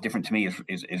everyone that does different to me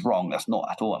is wrong. That's not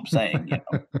at all what I'm saying.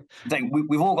 I'm saying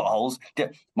we've all got holes.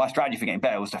 My strategy for getting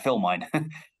better was to fill mine.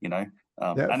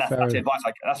 Yeah, And that's the advice.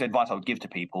 That's the advice I would give to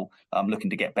people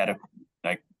looking to get better,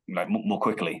 like more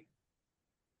quickly.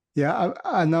 Yeah,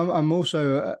 and I'm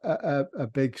also a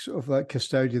big sort of like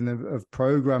custodian of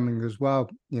programming as well.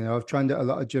 You know, I've trained at a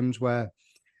lot of gyms where,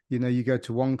 you know, you go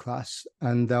to one class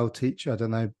and they'll teach, I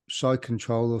don't know, side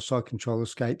control or side control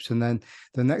escapes. And then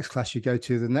the next class you go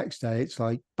to the next day, it's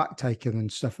like back taking and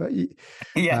stuff.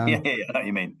 Yeah, I know what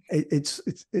you mean. It's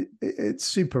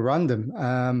super random.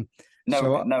 No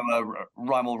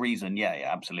rhyme or reason. Yeah,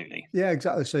 absolutely. Yeah,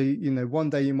 exactly. So, you know, one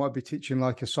day you might be teaching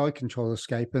like a side control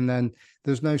escape, and then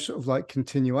there's no sort of like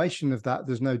continuation of that.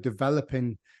 There's no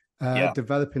developing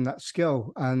that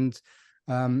skill. And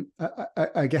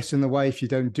I guess in the way, if you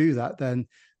don't do that, then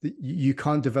you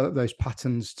can't develop those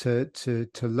patterns to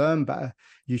learn better.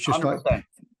 You just 100%. like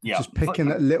Yeah, just picking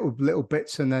at little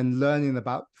bits and then learning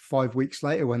about 5 weeks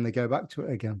later when they go back to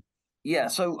it again. Yeah.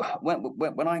 So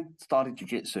when I started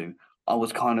jiu-jitsu, I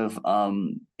was kind of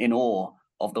in awe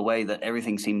of the way that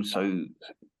everything seemed so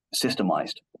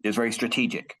systemized. It was very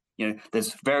strategic. You know,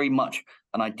 there's very much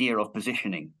an idea of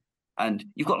positioning, and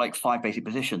you've got like 5 basic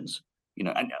positions. You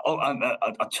know, and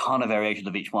a ton of variations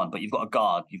of each one. But you've got a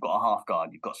guard, you've got a half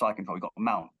guard, you've got side control, you've got a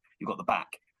mount, you've got the back,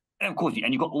 and of course,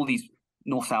 and you've got all these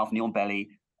north, south, knee on belly,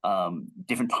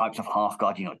 different types of half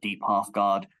guard. You know, deep half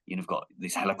guard. You know, you've got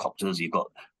these helicopters. You've got,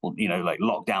 you know, like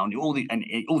lockdown. All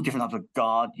different types of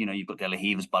guard. You know, you've got De La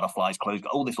Rivas, butterflies, closed,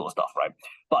 all this sort of stuff, right?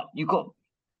 But you've got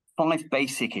 5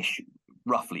 basic-ish,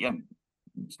 roughly.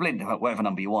 Split into whatever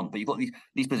number you want, but you've got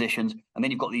these positions, and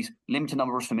then you've got these limited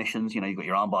number of submissions. You know, you've got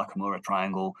your armbar, kimura,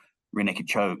 triangle, rear naked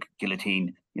choke,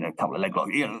 guillotine. You know, a couple of leg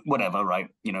locks, you know, whatever, right?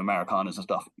 You know, Americanas and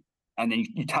stuff, and then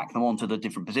you tack them onto the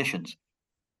different positions.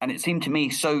 And it seemed to me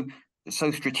so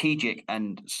strategic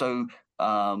and so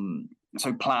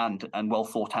planned and well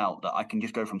thought out that I can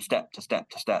just go from step to step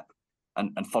to step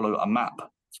and follow a map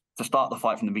to start the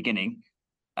fight from the beginning.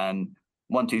 And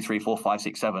 1, 2, 3, 4, 5,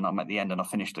 6, 7, I'm at the end and I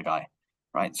finished the guy.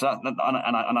 Right. So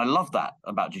I love that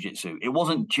about jiu-jitsu. It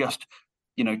wasn't just,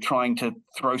 you know, trying to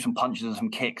throw some punches and some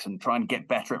kicks and trying to get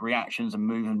better at reactions and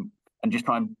move and just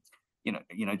try and,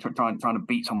 trying to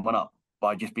beat someone up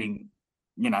by just being,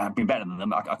 you know, being better than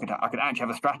them. I could actually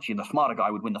have a strategy, and the smarter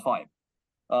guy would win the fight.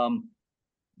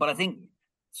 But I think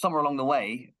somewhere along the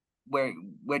way where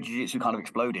jiu-jitsu kind of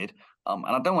exploded, and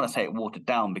I don't want to say it watered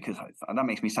down because that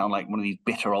makes me sound like one of these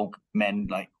bitter old men,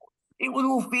 like, it was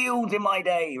all fields in my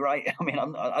day, right? I mean,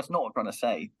 that's not what I'm trying to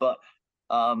say, but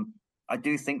I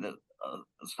do think that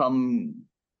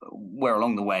somewhere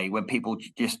along the way, when people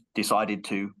just decided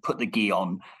to put the gi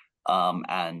on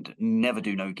and never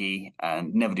do no gi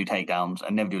and never do takedowns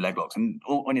and never do leg locks and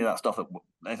any of that stuff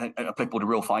that's applicable to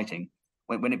real fighting,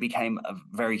 when it became a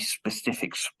very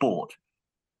specific sport,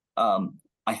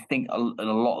 I think in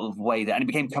a lot of way that, and it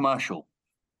became commercial,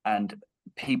 and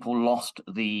people lost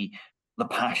the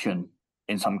passion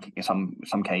in some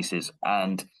cases,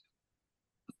 and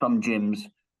some gyms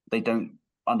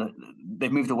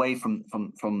they've moved away from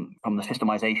the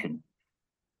systemization,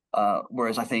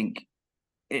 whereas I think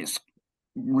it's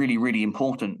really, really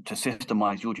important to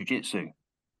systemize your jiu-jitsu.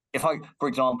 If I, for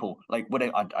example, like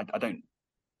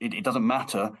it doesn't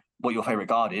matter what your favorite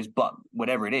guard is, but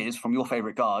whatever it is from your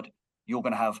favorite guard, you're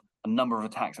going to have a number of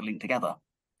attacks that link together.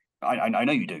 I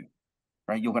know you do,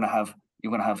 right? You're going to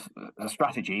have a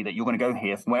strategy that you're going to go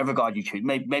here from whatever guard you choose.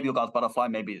 Maybe your guard's butterfly,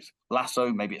 maybe it's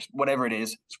lasso, maybe it's whatever it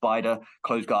is, spider,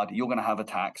 closed guard. You're going to have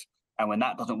attacks. And when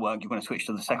that doesn't work, you're going to switch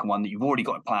to the second one that you've already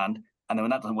got planned. And then when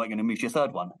that doesn't work, you're going to move to your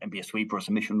third one and be a sweep or a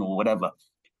submission or whatever,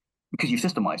 because you've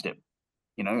systemized it.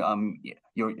 You know,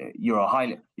 you're a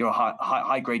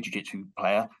high grade jiu-jitsu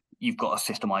player. You've got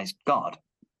a systemized guard.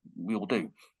 We all do.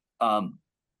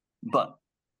 But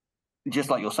just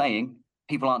like you're saying,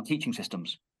 people aren't teaching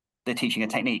systems. They're teaching a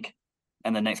technique,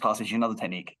 and the next class is another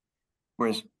technique.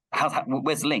 Whereas,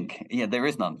 where's the link? Yeah, there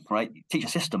is none, right? Teach a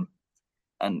system,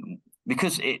 and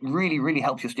because it really, really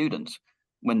helps your students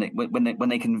when they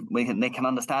can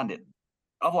understand it.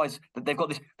 Otherwise, they've got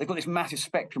this massive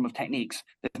spectrum of techniques,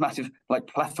 this massive like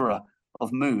plethora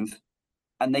of moves,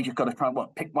 and they just got to try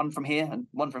and pick one from here and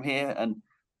one from here,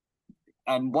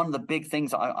 and one of the big things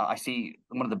that I see,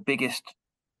 one of the biggest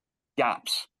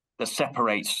gaps that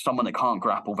separates someone that can't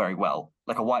grapple very well,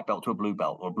 like a white belt to a blue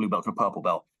belt or a blue belt to a purple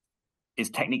belt,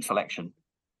 is technique selection,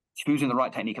 choosing the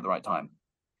right technique at the right time.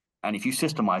 And if you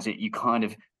systemize it, you kind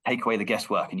of take away the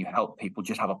guesswork and you help people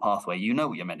just have a pathway. You know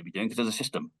what you're meant to be doing because there's a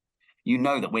system. You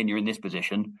know that when you're in this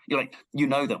position, you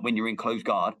know that when you're in closed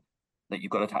guard, that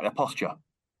you've got to attack their posture,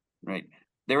 right?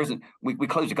 There isn't, we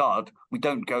close the guard, we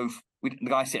don't go, the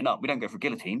guy sitting up, we don't go for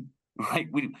guillotine, right?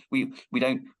 We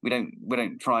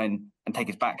don't try and take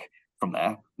his back from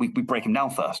there, we break him down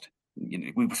first.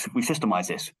 We systemize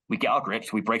this. We get our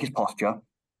grips. We break his posture.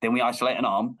 Then we isolate an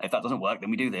arm. If that doesn't work, then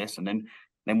we do this, and then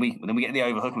we get the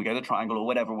overhook. And we go to the triangle or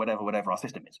whatever our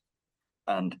system is.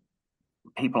 And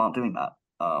people aren't doing that,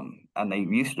 and they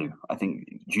used to. I think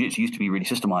jiu-jitsu used to be really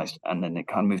systemized, and then it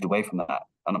kind of moved away from that.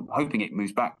 And I'm hoping it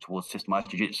moves back towards systemized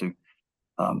jiu-jitsu.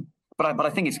 But I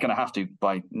think it's going to have to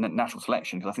by natural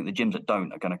selection, because I think the gyms that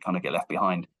don't are going to kind of get left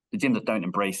behind. The gyms that don't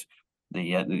embrace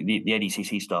the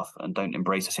ADCC stuff and don't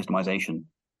embrace the systemization,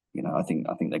 I think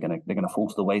they're going to fall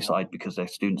to the wayside, because their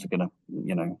students are going to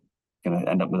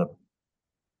end up with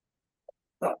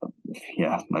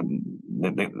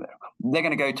they're going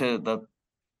to go to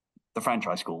the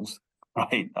franchise schools,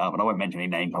 right? And I won't mention any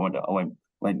names. I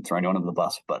won't throw anyone under the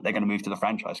bus, but they're going to move to the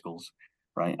franchise schools,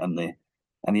 right? And the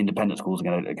independent schools are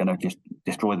going to just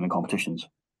destroy them in competitions.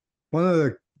 One of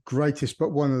the greatest, but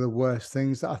one of the worst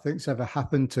things that I think's ever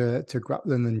happened to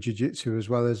grappling and jiu-jitsu as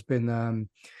well has been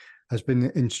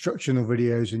instructional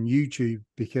videos on YouTube,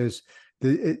 because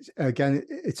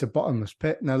it's a bottomless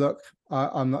pit. Now, look,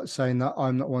 I'm not saying that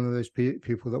I'm not one of those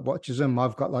people that watches them.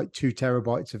 I've got like 2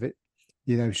 terabytes of it,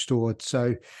 stored.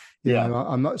 So,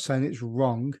 I'm not saying it's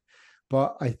wrong,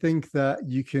 but I think that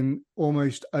you can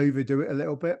almost overdo it a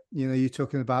little bit. You're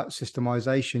talking about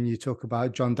systemization. You talk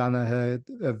about John Danaher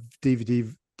of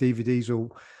DVDs, or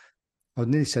I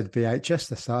nearly said VHS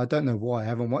this time. I don't know why. I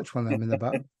haven't watched one of them in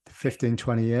about 15,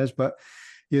 20 years, but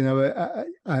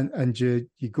and your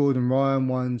Gordon Ryan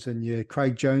ones and your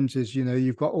Craig Joneses,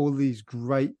 you've got all these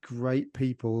great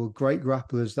people, great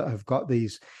grapplers that have got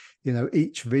these,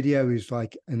 each video is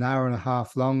like an hour and a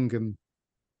half long, and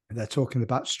they're talking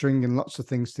about stringing lots of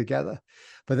things together.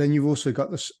 But then you've also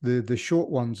got the short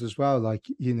ones as well. Like,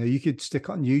 you could stick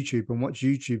on YouTube and watch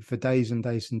YouTube for days and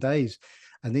days and days,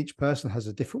 and each person has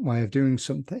a different way of doing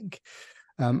something.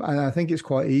 And I think it's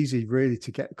quite easy really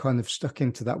to get kind of stuck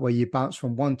into that, where you bounce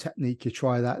from one technique, you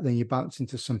try that, then you bounce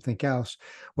into something else.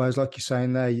 Whereas, like you're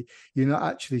saying there, you're not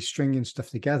actually stringing stuff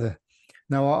together.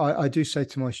 Now, I do say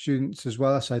to my students as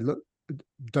well, I say, look,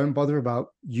 don't bother about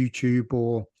YouTube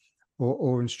or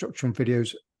instructional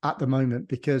videos at the moment,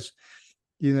 because,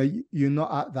 you're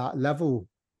not at that level.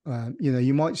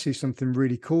 You might see something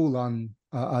really cool on,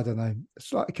 I don't know,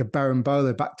 it's like a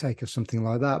berimbolo back take or something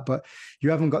like that, but you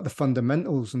haven't got the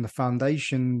fundamentals and the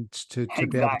foundations to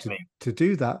be able to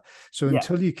do that. So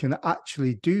until you can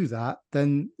actually do that,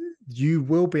 then you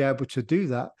will be able to do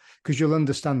that, because you'll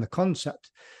understand the concept.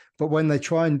 But when they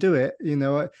try and do it,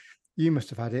 you must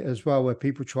have had it as well, where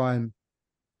people try and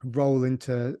roll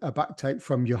into a back take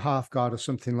from your half guard or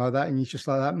something like that, and you're just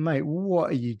like, that, mate,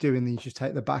 what are you doing? And you just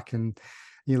take the back, and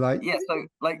you're like, so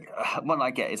like what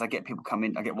I get people come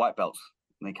in, I get white belts,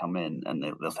 and they come in and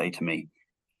they'll say to me,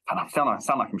 and I sound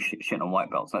like I'm shitting on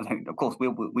white belts. And I think, of course, we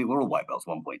were all white belts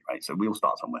at one point, right? So we all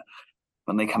start somewhere.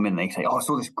 When they come in, they say, "Oh, I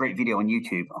saw this great video on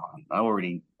YouTube. Oh, I'm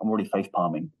already face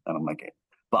palming," and I'm like,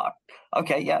 "But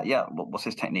okay, yeah. What's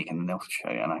this technique?" And then they'll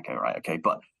show you, and I go, "Right, okay."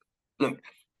 But look,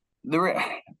 the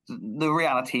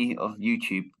reality of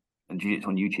YouTube and jiu-jitsu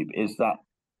on YouTube is that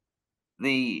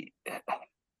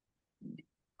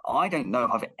I don't know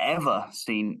if I've ever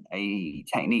seen a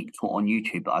technique taught on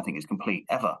YouTube that I think is complete,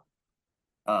 ever.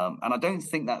 And I don't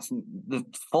think that's the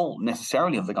fault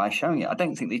necessarily of the guy showing it. I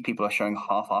don't think these people are showing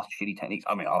half-assed shitty techniques.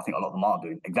 I mean, I think a lot of them are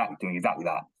doing exactly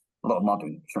that. A lot of them are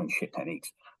showing shit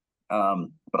techniques.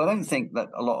 But I don't think that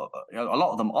a lot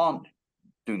of them aren't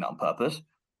doing that on purpose.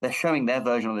 They're showing their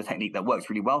version of the technique that works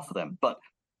really well for them. But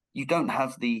you don't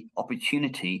have the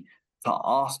opportunity to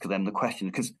ask them the question,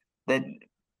 because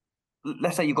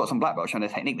let's say you've got some black belt showing a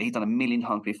technique that he's done a million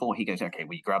times before. He goes, okay,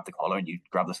 well, you grab the collar and you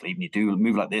grab the sleeve and you do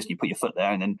move like this and you put your foot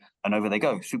there and over they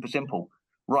go. Super simple.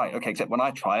 Right, okay, except when I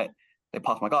try it, they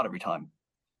pass my guard every time.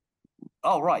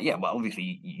 Oh, right, yeah, well,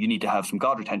 obviously you need to have some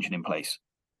guard retention in place.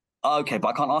 Okay, but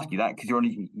I can't ask you that because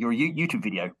you're a YouTube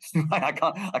video. I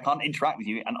can't interact with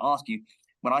you and ask you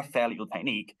when I fail at your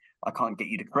technique. I can't get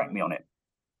you to correct me on it.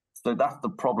 So that's the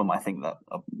problem, I think, that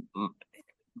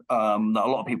a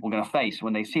lot of people are going to face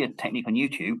when they see a technique on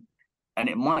YouTube, and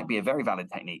it might be a very valid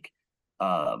technique,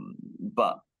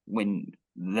 but when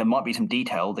there might be some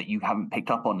detail that you haven't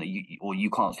picked up on that you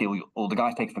can't see, or the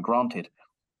guys take it for granted,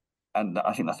 and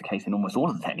I think that's the case in almost all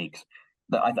of the techniques.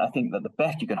 That I think that the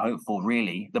best you can hope for,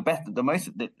 really,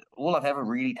 all I've ever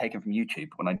really taken from YouTube,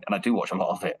 and I do watch a lot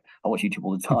of it. I watch YouTube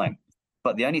all the time,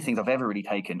 but the only things I've ever really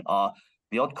taken are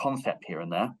the odd concept here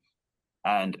and there,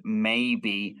 and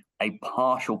maybe a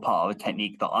partial part of a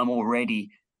technique that I'm already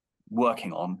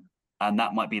working on, and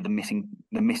that might be the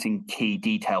missing key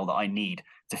detail that I need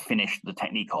to finish the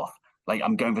technique off. Like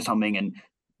I'm going for something,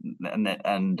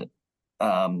 and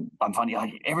I'm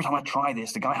finding every time I try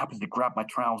this, the guy happens to grab my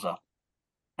trouser.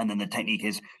 And then the technique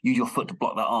is use your foot to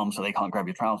block their arm so they can't grab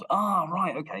your trouser. Ah,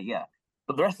 right, okay, yeah.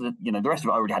 But the rest of it I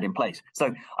already had in place.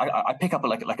 So I pick up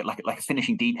a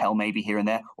finishing detail maybe here and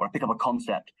there, or I pick up a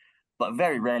concept. But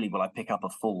very rarely will I pick up a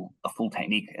full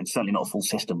technique, and certainly not a full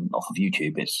system off of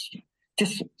YouTube. It's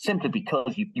just simply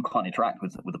because you can't interact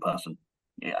with the person.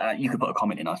 You could put a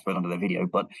comment in, I suppose, under their video,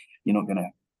 but you're not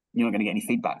gonna get any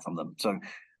feedback from them. So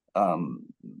for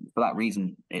that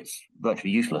reason, it's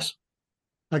virtually useless.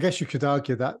 I guess you could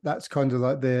argue that that's kind of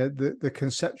like the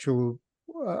conceptual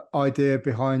idea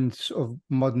behind sort of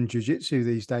modern jiu-jitsu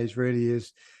these days. Really,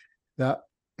 is that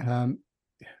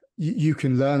you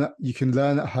can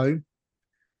learn at home,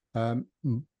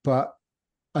 but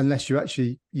unless you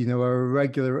actually are a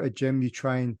regular at a gym, you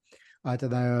train, I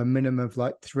don't know, a minimum of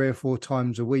like 3 or 4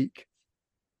 times a week,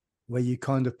 where you're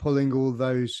kind of pulling all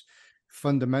those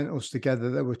fundamentals together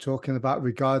that we're talking about,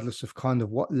 regardless of kind of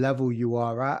what level you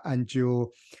are at, and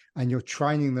you're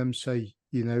training them. So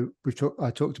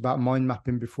I talked about mind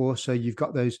mapping before, so you've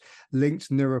got those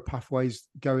linked neural pathways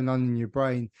going on in your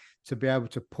brain to be able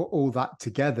to put all that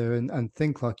together and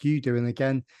think like you do. And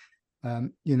again,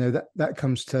 that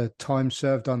comes to time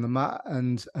served on the mat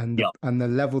and the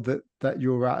level that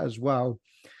you're at as well.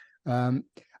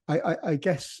 I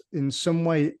guess in some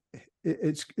way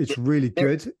it's really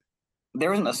good.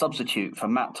 There isn't a substitute for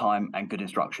mat time and good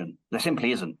instruction. There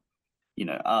simply isn't.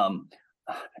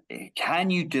 Can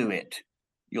you do it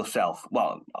yourself?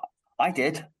 Well, I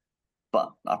did,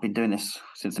 but I've been doing this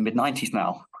since the mid-90s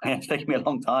now. It's taken me a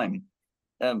long time.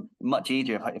 Much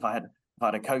easier if I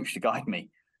had a coach to guide me,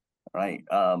 right?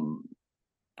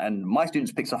 And my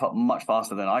students pick stuff up much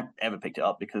faster than I ever picked it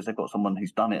up because they've got someone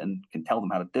who's done it and can tell them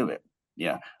how to do it.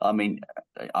 Yeah, I mean,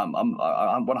 I'm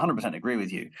 100% agree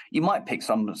with you. You might pick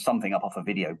something up off a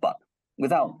video, but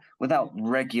without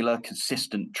regular,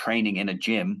 consistent training in a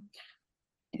gym,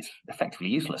 it's effectively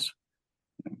useless.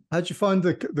 How do you find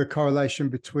the correlation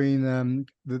between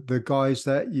the guys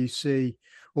that you see,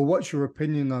 or what's your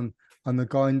opinion on the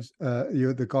guys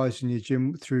the guys in your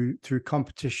gym through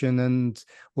competition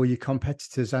or your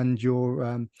competitors and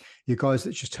your guys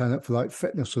that just turn up for like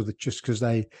fitness or just because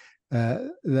they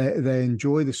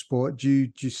enjoy the sport? Do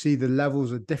you see the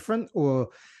levels are different, or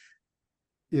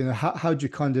how do you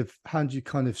kind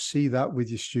of see that with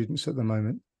your students at the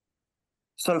moment?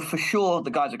 So for sure,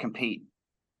 the guys that compete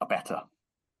are better.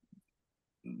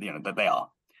 That they are.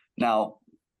 Now,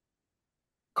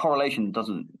 correlation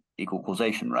doesn't equal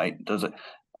causation, right? Does it?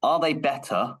 Are they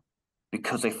better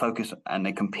because they focus and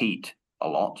they compete a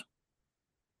lot,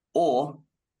 or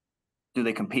do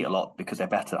they compete a lot because they're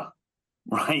better?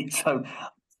 Right. So,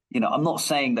 I'm not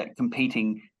saying that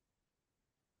competing.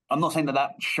 I'm not saying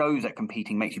that shows that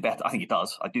competing makes you better. I think it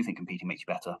does. I do think competing makes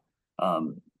you better.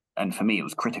 And for me, it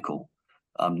was critical.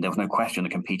 There was no question that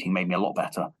competing made me a lot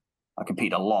better. I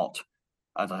competed a lot,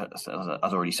 as I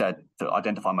already said, to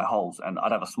identify my holes, and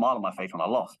I'd have a smile on my face when I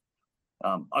lost.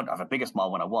 I'd have a bigger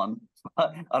smile when I won.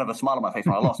 I'd have a smile on my face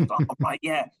when I lost. Oh, right,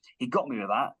 yeah, he got me with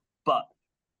that, but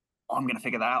I'm going to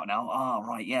figure that out now. Oh,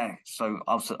 right, yeah. So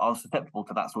I was susceptible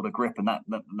to that sort of grip and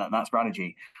that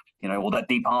strategy, or that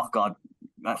deep half guard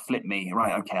that flipped me.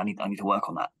 Right, okay, I need to work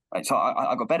on that. Right, so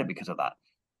I got better because of that.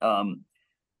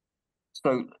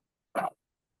 So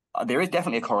there is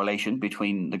definitely a correlation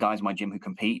between the guys in my gym who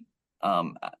compete,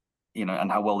 and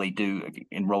how well they do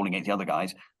in rolling against the other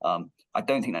guys. I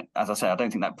don't think that, as I say, I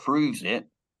don't think that proves it.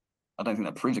 I don't think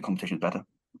that proves that competition is better,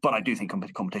 but I do think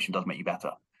competition does make you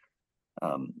better.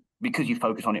 Because you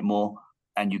focus on it more,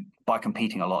 and by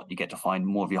competing a lot, you get to find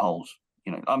more of your holes.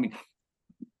 I mean,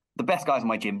 the best guys in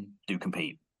my gym do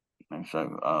compete,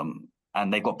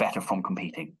 and they've got better from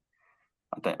competing.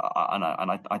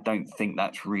 I don't think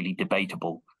that's really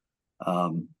debatable.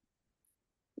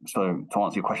 So to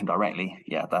answer your question directly,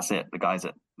 yeah, that's it. The guys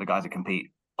that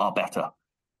compete are better,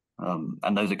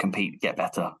 and those that compete get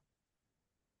better.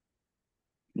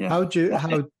 Yeah.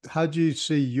 How do you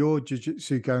see your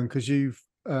jiu-jitsu going? Because you've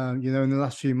in the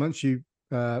last few months you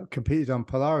competed on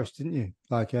Polaris, didn't you?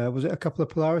 Like, was it a couple of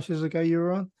Polarises ago you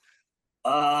were on?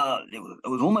 It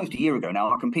was almost a year ago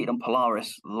now. I competed on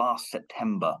Polaris last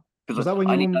September. Was that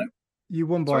when you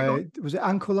won by? Was it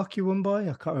ankle lock you won by?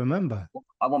 I can't remember.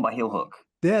 I won by heel hook.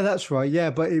 Yeah, that's right. Yeah,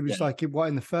 but it was like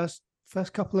in the first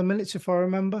couple of minutes, if I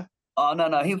remember. Oh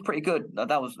no, he was pretty good.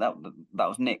 That was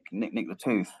Nick the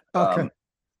Tooth. Okay.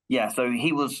 Yeah, so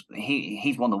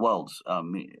he's won the worlds.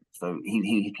 So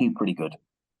he's pretty good.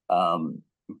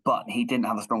 But he didn't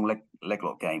have a strong leg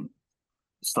lock game.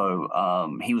 So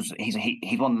he's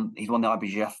won the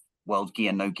IBJJF World Gi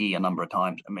and no Gi a number of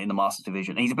times. I mean, in the Masters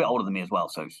division. And he's a bit older than me as well,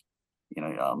 so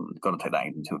got to take that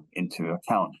into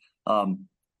account.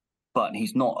 But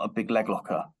he's not a big leg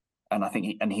locker, and I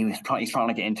think he's trying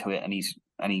to get into it, and he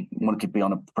wanted to be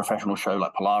on a professional show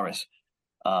like Polaris.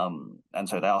 And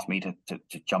so they asked me to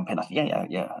jump in. I said,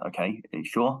 yeah, okay,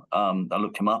 sure. I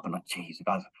looked him up, and geez, the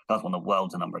guy's won the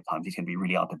worlds a number of times. He's going to be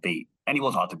really hard to beat, and he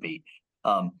was hard to beat.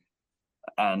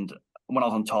 And when I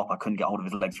was on top, I couldn't get hold of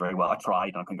his legs very well. I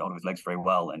tried, and I couldn't get hold of his legs very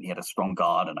well, and he had a strong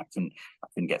guard, and I couldn't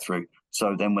get through.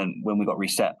 So then when we got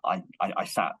reset, I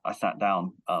sat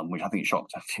down, which I think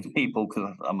shocked a few people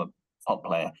because I'm a top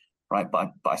player, right?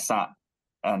 But I sat,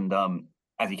 and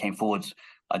as he came forwards,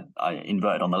 I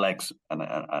inverted on the legs, and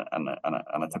I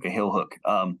took a heel hook.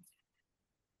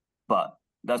 But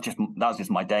that was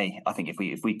just my day. I think if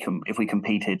we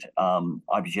competed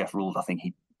IBGF rules, I think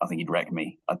he'd wreck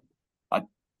me.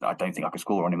 I don't think I could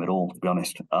score on him at all, to be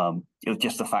honest. It was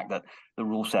just the fact that the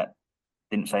rule set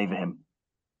didn't favour him.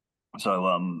 So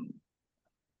and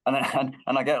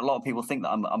I get a lot of people think that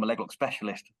I'm a leg lock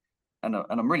specialist, and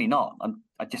I'm really not.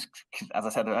 I just, as I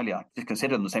said earlier, I just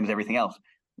consider them the same as everything else.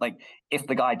 Like, if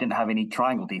the guy didn't have any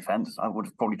triangle defense, I would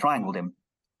have probably triangled him,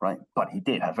 right? But he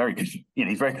did have very good,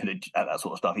 he's very good at that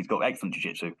sort of stuff. He's got excellent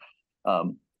jiu-jitsu.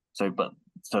 I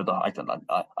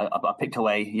picked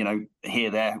away,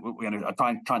 here, there. I try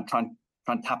and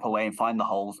tap away and find the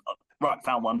holes. Right,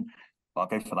 found one. I'll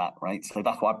go for that, right? So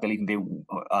that's why I believe in being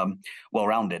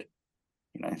well-rounded,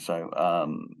 So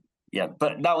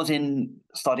but that was in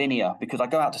Sardinia, because I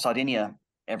go out to Sardinia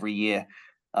every year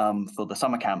for the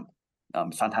summer camp.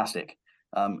 It's fantastic.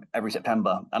 Every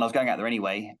September, and I was going out there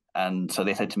anyway. And so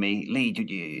they said to me, Leigh,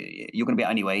 you're going to be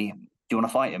out anyway. Do you want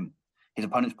to fight him? His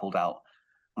opponent's pulled out.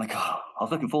 I'm like, I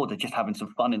was looking forward to just having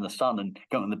some fun in the sun and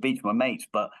going on the beach with my mates.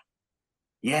 But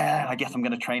yeah, I guess I'm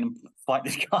going to train and fight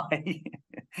this guy.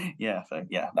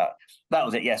 That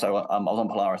was it. Yeah, so I was on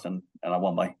Polaris, and I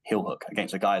won by heel hook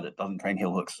against a guy that doesn't train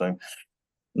heel hooks. So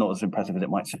not as impressive as it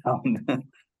might sound. I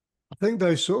think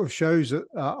those sort of shows that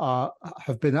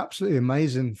have been absolutely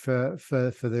amazing for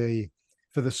the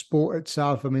sport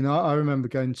itself. I mean, I remember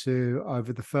going to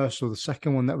either the first or the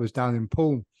second one that was down in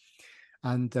Poole,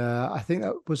 and I think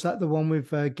that was the one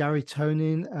with Gary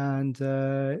Tonin and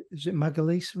is it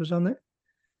Magalise was on it?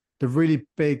 The really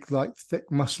big, like thick,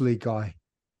 muscly guy.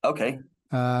 Okay.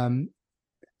 And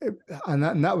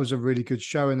that was a really good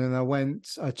show. And then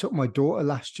I took my daughter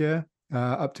last year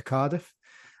up to Cardiff.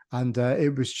 And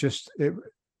it was just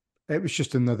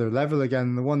another level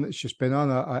again. The one that's just been on,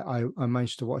 I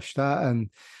managed to watch that, and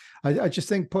I just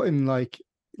think putting like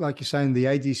you're saying, the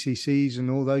ADCCs and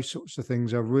all those sorts of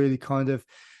things are really kind of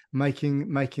making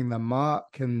their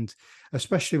mark, and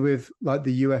especially with like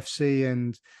the UFC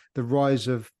and the rise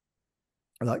of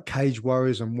like Cage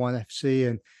Warriors and ONE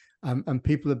FC, and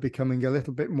people are becoming a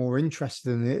little bit more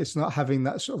interested in it. It's not having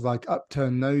that sort of like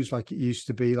upturned nose like it used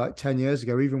to be like 10 years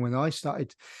ago, even when I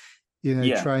started,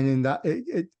 training. That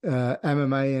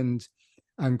MMA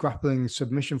and grappling,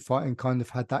 submission fighting kind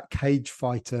of had that cage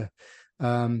fighter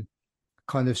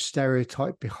kind of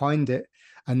stereotype behind it.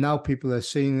 And now people are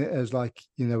seeing it as like,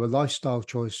 a lifestyle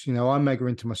choice. I'm mega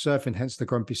into my surfing, hence the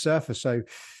grumpy surfer. So,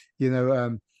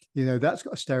 that's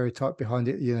got a stereotype behind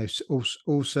it.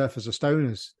 All surfers are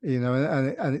stoners.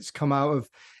 And it's come out of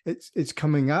it's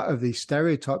coming out of these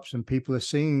stereotypes, and people are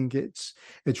seeing it's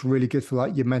really good for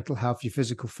like your mental health, your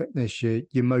physical fitness,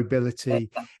 your mobility.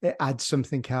 It adds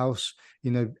something else.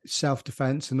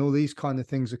 Self-defense and all these kind of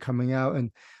things are coming out,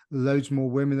 and loads more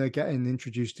women are getting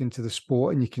introduced into the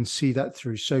sport, and you can see that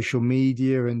through social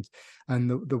media and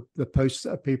the posts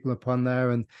that people upon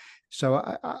there. And so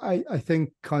I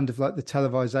think kind of like the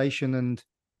televisation and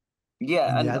the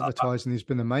advertising has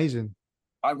been amazing.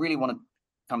 I really want to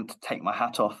kind of take my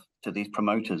hat off to these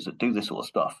promoters that do this sort of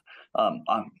stuff. And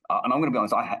I'm going to be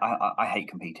honest, I hate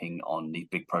competing on these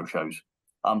big pro shows.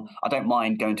 I don't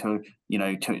mind going to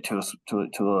a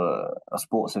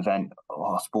sports event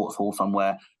or a sports hall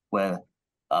somewhere where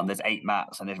there's 8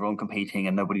 mats and everyone competing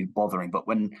and nobody's bothering. But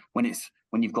when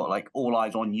you've got like all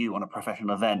eyes on you on a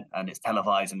professional event and it's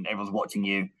televised and everyone's watching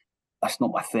you, that's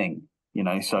not my thing,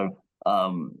 So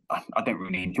I don't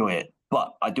really enjoy it.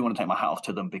 But I do want to take my hat off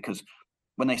to them, because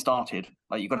when they started,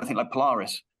 like, you've got to think like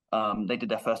Polaris. They did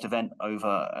their first event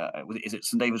over, is it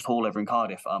St David's Hall over in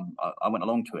Cardiff? I went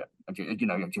along to it. I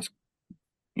just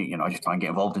try and get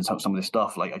involved in some of this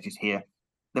stuff. Like, I just hear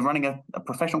they're running a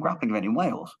professional grappling event in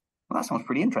Wales. Well, that sounds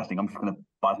pretty interesting. I'm just going to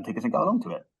buy some tickets and go along to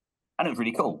it. And it was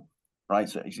really cool, right?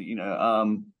 So,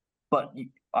 but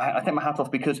I take my hat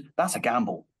off, because that's a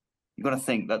gamble. You've got to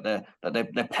think that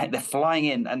they're flying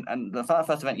in, and the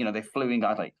first event, they flew in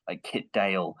guys like Kit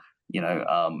Dale,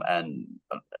 and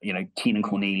Keenan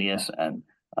Cornelius and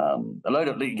a load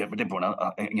of they brought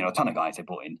a ton of guys they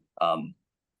brought in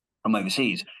from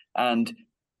overseas, and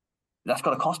that's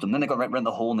got to cost them. Then they've got to rent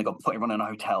the hall, and they've got to put everyone in a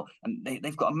hotel, and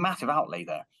they've got a massive outlay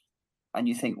there. And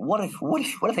you think, what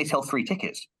if they sell 3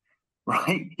 tickets?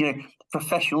 Right,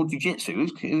 professional jiu-jitsu.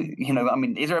 I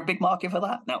mean, is there a big market for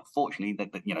that? Now, fortunately, they've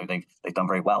done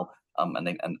very well, and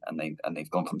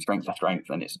they've gone from strength to strength,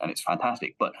 and it's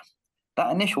fantastic. But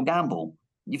that initial gamble,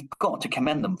 you've got to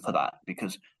commend them for that,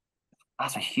 because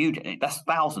that's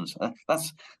thousands.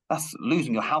 That's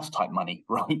losing your house type money,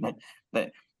 right?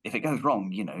 That if it goes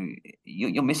wrong,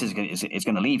 your missus is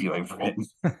going to leave you over it.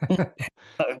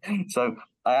 So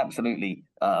I absolutely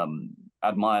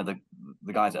admire the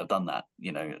guys that have done that.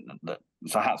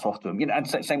 So hats off to them. And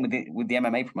same with the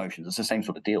MMA promotions. It's the same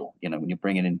sort of deal. When you're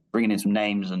bringing in some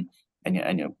names and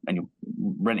you're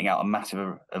renting out a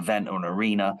massive event or an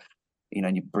arena,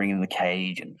 and you're bringing in the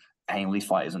cage and paying all these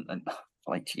fighters and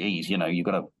like, geez, you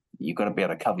got to be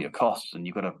able to cover your costs, and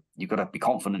you got to be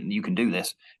confident that you can do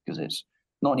this, because it's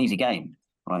not an easy game,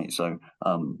 right? So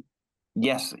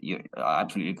yes, I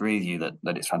absolutely agree with you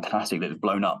that it's fantastic that it's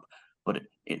blown up, but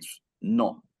it's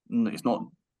not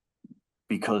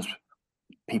because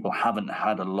people haven't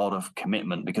had a lot of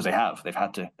commitment, because they've had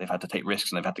to take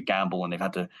risks, and they've had to gamble, and they've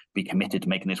had to be committed to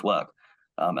making this work,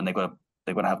 and they've got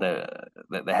to have their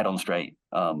head on straight,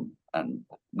 and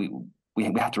we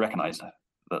have to recognize that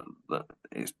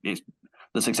it's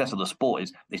the success of the sport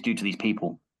is due to these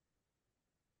people.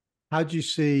 How do you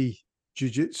see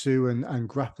jiu-jitsu and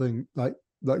grappling like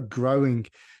growing?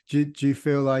 Do you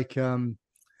feel like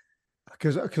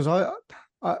because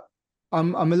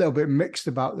I'm a little bit mixed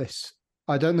about this.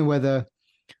 I don't know whether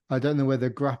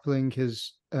grappling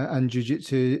is and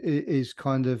jiu-jitsu is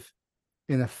kind of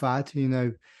in a fad,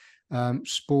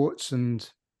 sports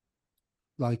and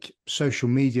like social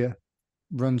media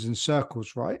runs in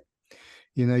circles, right?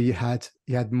 You had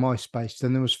MySpace,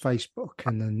 then there was Facebook,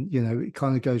 and then it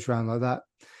kind of goes around like that.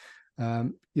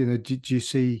 Do you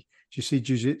see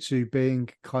jiu-jitsu being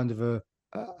kind of a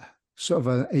sort of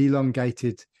an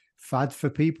elongated fad for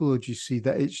people, or do you see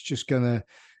that it's just going to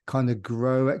kind of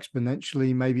grow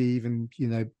exponentially, maybe even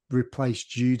replace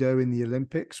judo in the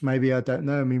Olympics? Maybe, I don't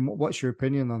know. I mean, what's your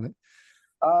opinion on it?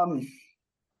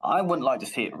 I wouldn't like to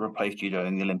see it replace judo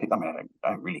in the Olympics. I mean,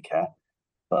 I don't really care.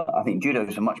 But I think judo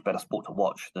is a much better sport to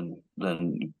watch than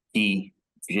gi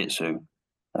jiu-jitsu.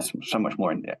 That's so much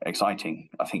more exciting.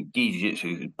 I think gi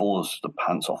jiu-jitsu bores the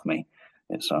pants off me.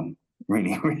 It's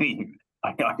really, really,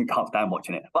 I can't stand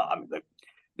watching it. But I mean,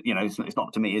 it's not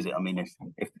up to me, is it? I mean, if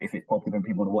it's popular and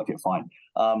people want to watch it, fine.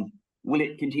 Will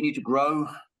it continue to grow?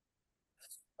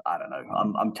 I don't know.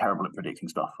 I'm terrible at predicting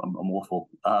stuff. I'm awful.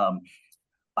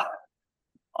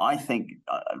 I think,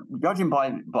 judging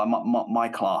by my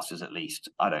classes at least,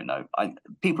 I don't know.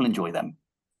 People enjoy them.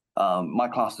 My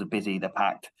classes are busy; they're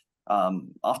packed.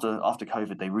 After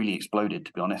COVID, they really exploded,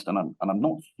 to be honest, and I'm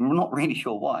not really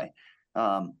sure why.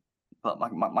 But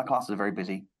my classes are very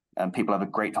busy, and people have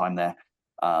a great time there.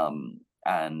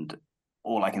 And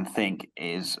all I can think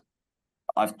is,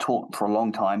 I've taught for a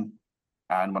long time,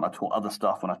 and when I taught other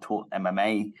stuff, when I taught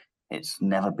MMA, it's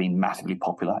never been massively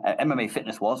popular. MMA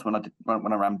fitness was when I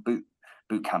ran boot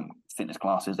camp fitness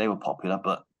classes. They were popular,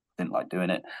 but didn't like doing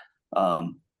it. But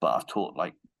I've taught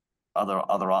like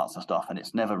other arts and stuff, and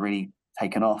it's never really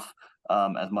taken off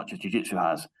as much as jiu-jitsu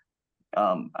has.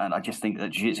 And I just think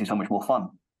that jiu-jitsu is so much more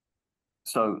fun.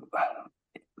 So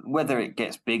whether it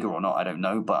gets bigger or not, I don't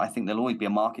know. But I think there'll always be a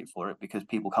market for it, because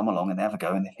people come along and they have a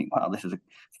go and they think, wow, this is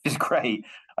great.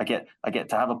 I get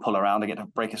to have a pull around. I get to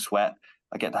break a sweat.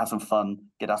 I get to have some fun,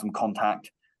 get to have some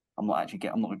contact. I'm not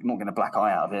getting a black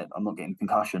eye out of it. I'm not getting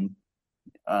concussion,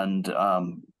 and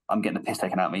I'm getting the piss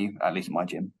taken out of me, at least in my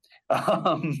gym.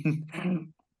 But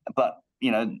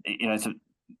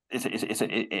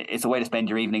it's a way to spend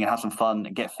your evening and have some fun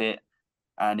and get fit,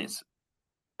 and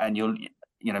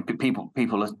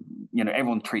people are,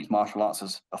 everyone treats martial arts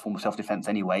as a form of self-defense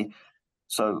anyway.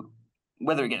 So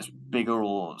whether it gets bigger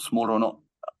or smaller or not,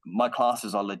 my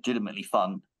classes are legitimately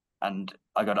fun. And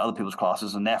I go to other people's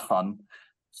classes and they're fun.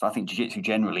 So I think jiu-jitsu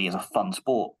generally is a fun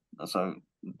sport. So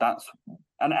that's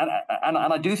and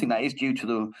I do think that is due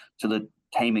to the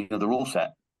taming of the rule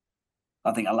set.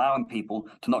 I think allowing people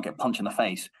to not get punched in the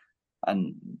face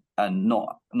and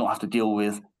not have to deal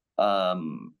with a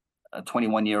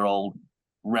 21-year-old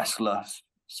wrestler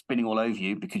spinning all over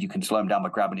you because you can slow him down by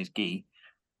grabbing his gi.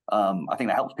 I think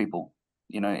that helps people.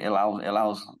 It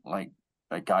allows like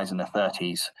guys in their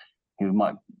 30s who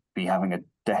might be having a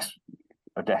desk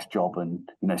job and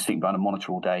sitting behind a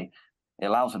monitor all day. It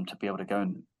allows them to be able to go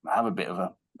and have a bit of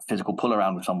a physical pull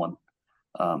around with someone.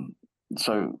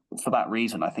 So for that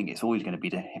reason, I think it's always going to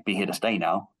be here to stay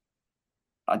now.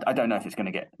 I don't know if it's going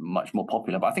to get much more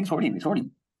popular, but I think it's already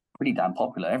pretty damn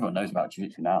popular. Everyone knows about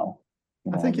jiu-jitsu now.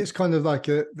 I think it's kind of like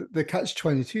the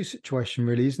catch-22 situation,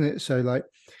 really, isn't it? So, like,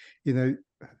 you know,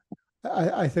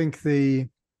 I think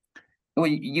well,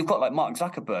 you've got like Mark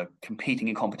Zuckerberg competing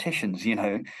in competitions. You've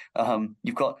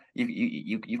got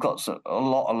a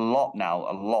lot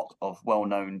now. A lot of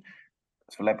well-known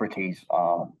celebrities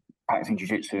are practicing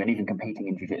jiu-jitsu and even competing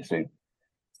in jiu-jitsu.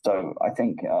 So I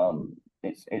think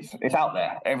it's out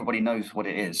there. Everybody knows what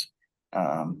it is,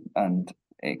 and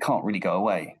it can't really go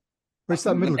away. Well, it's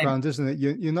that middle ground, isn't it?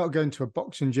 You're not going to a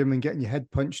boxing gym and getting your head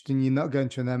punched, and you're not going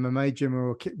to an MMA gym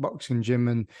or a kickboxing gym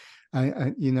and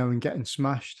and getting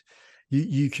smashed.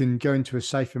 You can go into a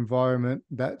safe environment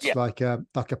that's Yeah, like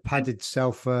a padded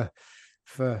cell for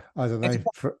I don't know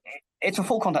for. it's a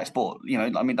full contact sport.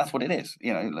 I mean, that's what it is.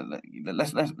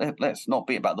 Let's not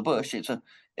beat about the bush. It's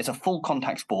a full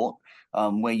contact sport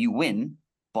where you win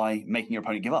by making your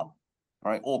opponent give up,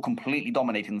 right, or completely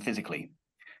dominating them physically,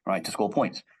 right, to score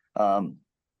points.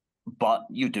 But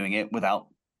you're doing it without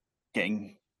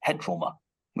getting head trauma,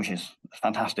 which is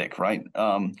fantastic, right?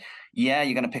 Yeah,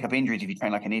 you're going to pick up injuries if you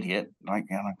train like an idiot, right?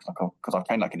 Because I've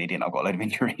trained like an idiot and I've got a load of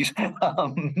injuries.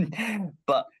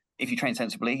 But if you train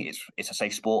sensibly, it's a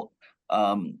safe sport,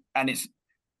 and it's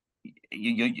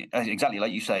you exactly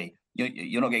like you say.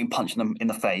 You're not getting punched in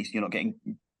the face. You're not getting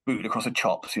booted across the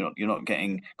chops. You're not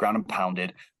getting ground and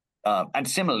pounded. And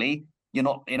similarly, you're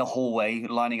not in a hallway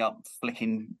lining up,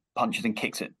 flicking punches and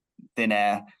kicks at thin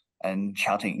air and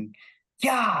shouting,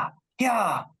 "Yeah,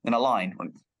 yeah," in a line.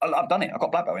 I've done it. I've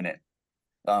got black belt in it.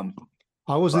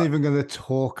 I wasn't even going to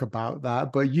talk about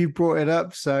that, but you brought it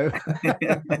up, so.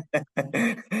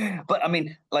 But I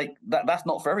mean, like that's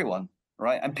not for everyone,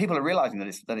 right? And people are realizing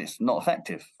that it's not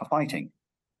effective for fighting,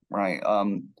 right?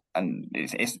 And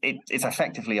it's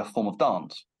effectively a form of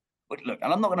dance. But look,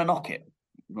 and I'm not going to knock it.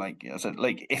 Like I said,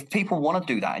 like if people want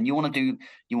to do that, and you want to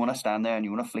stand there and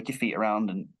you want to flick your feet around,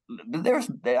 and there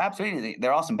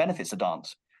are some benefits to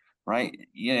dance, right?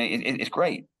 It's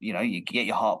great. You get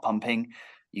your heart pumping,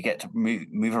 you get to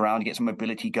move around, you get some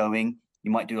mobility going.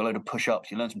 You might do a load of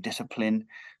push-ups, you learn some discipline.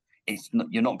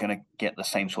 You're not going to get the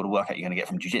same sort of workout you're going to get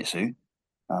from jiu-jitsu,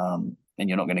 and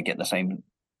you're not going to get the same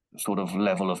sort of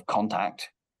level of contact.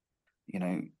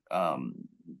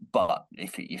 But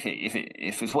if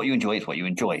it's what you enjoy, it's what you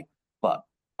enjoy. But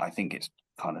I think it's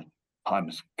kind of time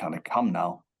has kind of come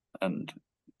now, and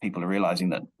people are realizing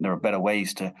that there are better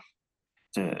ways to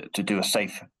do a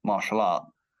safe martial art,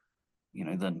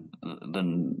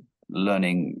 than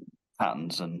learning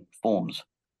patterns and forms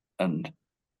and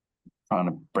trying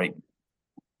to break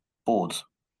boards.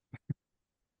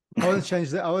 I want to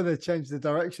change the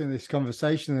direction of this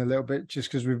conversation a little bit, just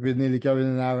because we've been nearly going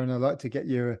an hour, and I'd like to get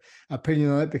your opinion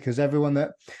on it, because everyone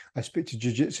that I speak to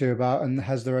jiu-jitsu about and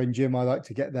has their own gym, I like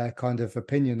to get their kind of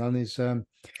opinion on is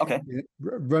okay,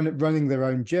 running their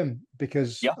own gym,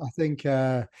 because yeah, I think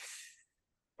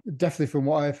definitely from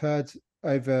what I've heard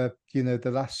over the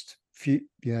last few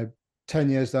 10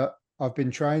 years that I've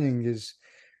been training, is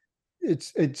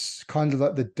it's kind of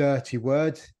like the dirty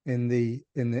word in the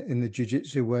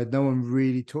jiu-jitsu word. No one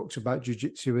really talks about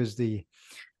jiu-jitsu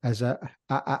as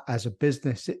a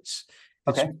business.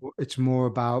 It's more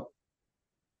about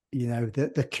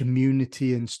the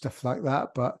community and stuff like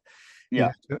that. But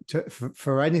yeah,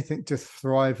 for anything to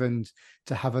thrive and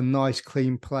to have a nice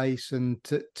clean place and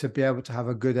to be able to have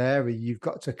a good area, you've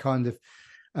got to kind of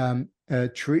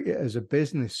treat it as a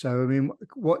business. So I mean,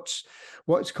 what's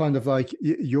kind of like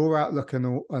your outlook and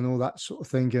all that sort of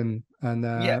thing, and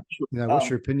yeah. Sure. what's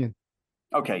your opinion?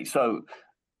 Okay, so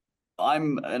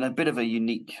I'm in a bit of a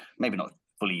unique, maybe not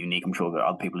fully unique. I'm sure there are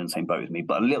other people in the same boat as me,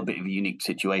 but a little bit of a unique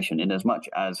situation in as much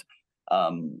as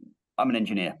I'm an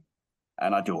engineer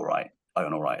and I do all right. I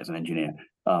earn all right as an engineer.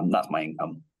 That's my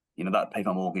income. That pays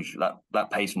my mortgage.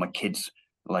 That pays for my kids'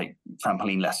 like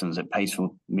trampoline lessons. It pays for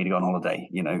me to go on holiday.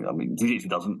 I mean, jiu-jitsu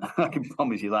doesn't. I can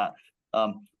promise you that.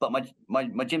 But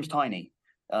my gym's tiny.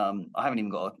 I haven't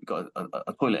even got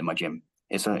a toilet in my gym.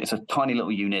 It's a tiny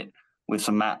little unit with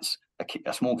some mats,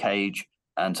 a small cage,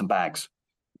 and some bags.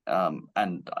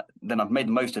 And then I've made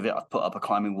the most of it. I've put up a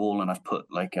climbing wall and I've put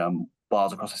like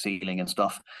bars across the ceiling and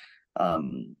stuff,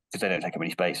 because they don't take up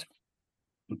any space.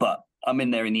 But I'm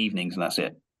in there in the evenings and that's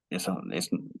it.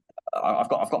 I've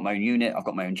got my own unit, I've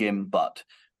got my own gym, but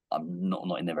I'm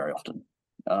not in there very often.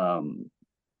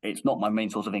 It's not my main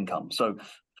source of income. So,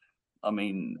 I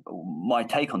mean, my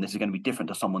take on this is going to be different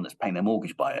to someone that's paying their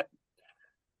mortgage by it.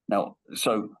 Now,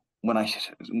 so when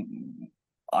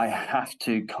I have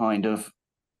to kind of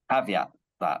caveat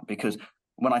that, because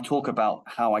when I talk about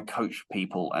how I coach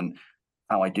people and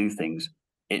how I do things,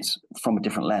 it's from a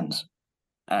different lens.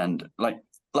 And I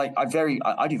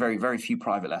do very, very few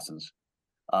private lessons.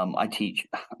 I teach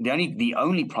the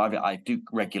only private I do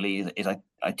regularly is I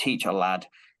teach a lad.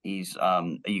 He's a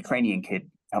Ukrainian kid,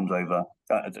 comes over.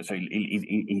 So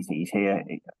he's here.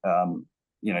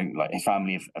 Like his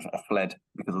family have fled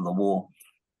because of the war,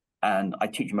 and I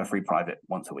teach him a free private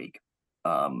once a week.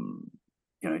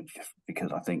 Just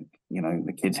because I think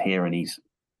the kid's here and he's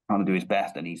trying to do his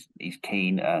best, and he's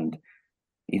keen, and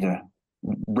he's a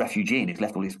refugee and he's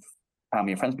left all his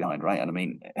family and friends behind, right? And I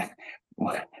mean,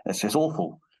 it's just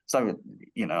awful. So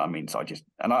so I just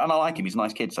and I like him. He's a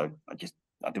nice kid, so I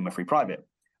do him a free private.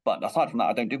 But aside from that,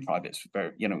 I don't do privates.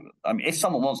 If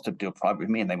someone wants to do a private with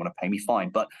me and they want to pay me, fine.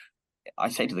 But I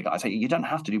say to the guy, you don't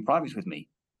have to do privates with me.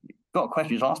 You've got a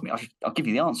question, just ask me. I'll give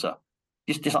you the answer.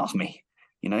 Just ask me.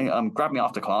 Grab me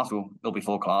after class or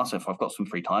before class. If I've got some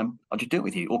free time, I'll just do it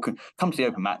with you. Or come to the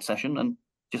open mat session and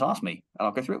just ask me, and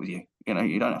I'll go through it with you.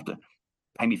 You don't have to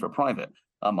pay me for a private.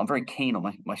 I'm very keen on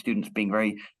my students being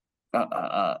very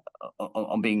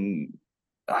on being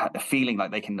feeling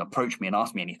like they can approach me and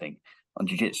ask me anything on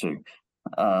jiu-jitsu.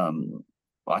 I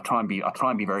try and be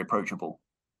very approachable,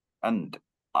 and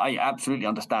I absolutely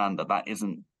understand that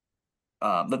isn't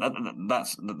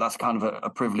that's kind of a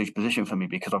privileged position for me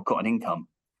because I've got an income.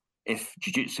 If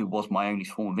jiu-jitsu was my only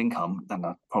form of income, then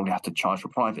I'd probably have to charge for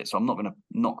private. So I'm not going to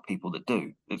knock people that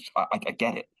do. I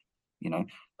get it,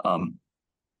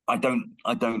 I don't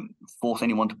force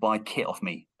anyone to buy kit off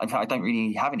me. In fact, I don't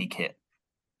really have any kit.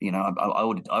 I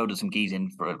ordered some gis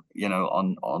in for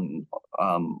on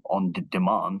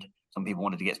demand. Some people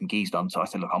wanted to get some gis done, so I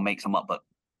said, look, I'll make some up, but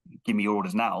give me your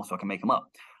orders now so I can make them up.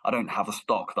 I don't have a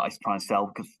stock that I try and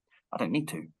sell because I don't need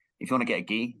to. If you want to get a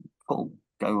gi, cool,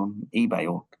 go on eBay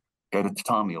or go to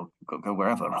Tatami or go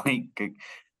wherever, right?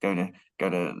 Go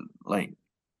to like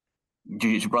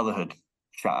Jiu-Jitsu Brotherhood,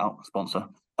 shout out sponsor.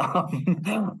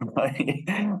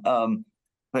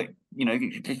 But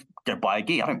just go buy a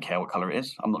gi. I don't care what color it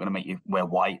is. I'm not going to make you wear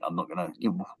white. I'm not going to.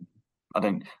 I'm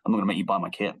not going to make you buy my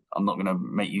kit. I'm not going to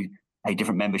make you pay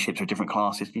different memberships for different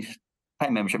classes. You just pay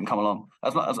a membership and come along.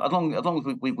 As long as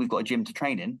we've got a gym to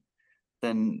train in,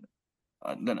 then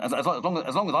as long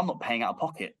as I'm not paying out of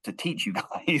pocket to teach you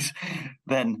guys,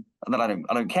 then I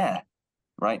don't care,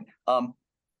 right?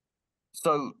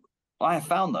 So I have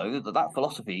found though that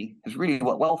philosophy has really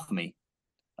worked well for me,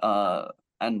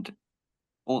 and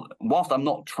whilst I'm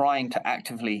not trying to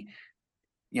actively,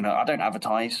 I don't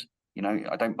advertise.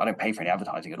 I don't pay for any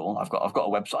advertising at all. I've got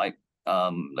a website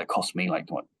that costs me like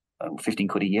 15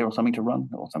 quid a year or something to run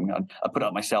or something. I put it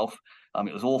up myself.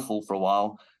 It was awful for a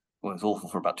while. Well, it was awful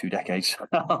for about 2 decades.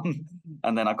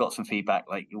 And then I got some feedback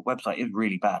like, your website is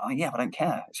really bad. Yeah, but I don't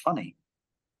care. It's funny.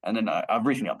 And then I've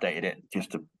recently updated it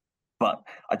but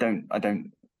I don't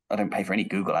pay for any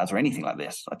Google ads or anything like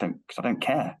this. Because I don't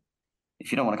care.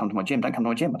 If you don't want to come to my gym, don't come to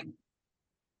my gym.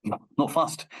 I'm not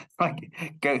fussed. Like,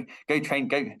 go train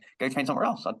somewhere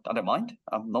else. I don't mind.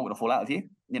 I'm not going to fall out with you.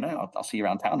 I'll see you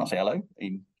around town. I'll say hello.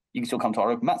 You can still come to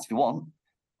our open mats if you want.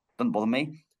 Doesn't bother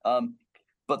me.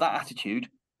 But that attitude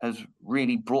has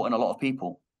really brought in a lot of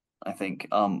people. I think,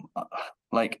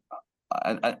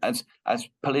 as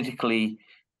politically,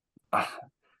 I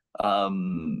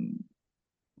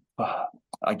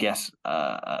guess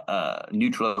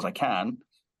neutral as I can.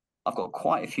 I've got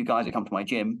quite a few guys that come to my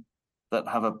gym that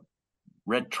have a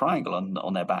red triangle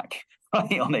on their back,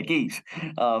 right, on their gis.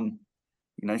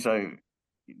 So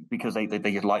because they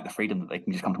just like the freedom that they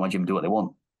can just come to my gym and do what they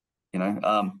want.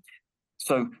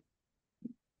 So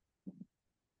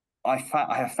I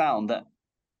have found that,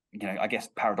 I guess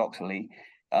paradoxically,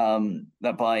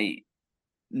 that by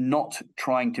not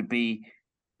trying to be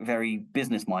very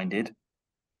business minded,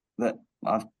 that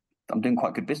I'm doing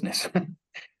quite good business.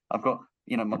 I've got,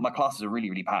 my classes are really,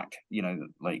 really packed,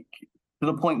 like to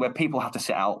the point where people have to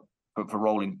sit out for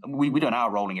rolling. We do an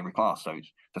hour rolling every class, so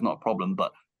it's not a problem,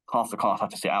 but half the class have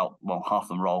to sit out, well, half of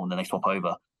them roll and then they swap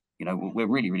over. We're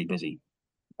really, really busy.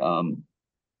 And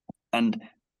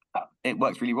it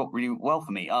works really, really well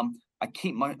for me. I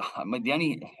keep the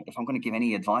only, if I'm going to give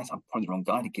any advice, I'm probably the wrong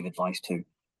guy to give advice to.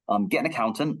 Get an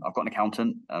accountant. I've got an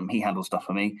accountant. He handles stuff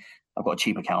for me. I've got a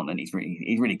cheap accountant. He's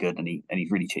really good and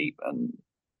he's really cheap. And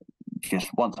just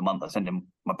once a month, I send him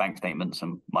my bank statements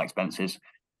and my expenses,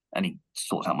 and he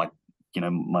sorts out my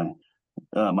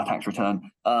tax return.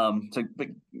 But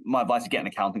my advice is get an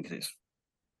accountant because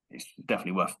it's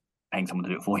definitely worth paying someone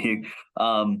to do it for you.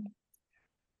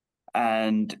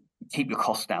 And keep your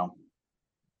costs down.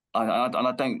 I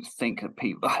don't think that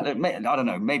people. I don't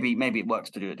know. Maybe it works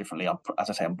to do it differently. As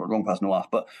I say, I'm the wrong person to ask.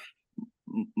 But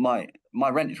my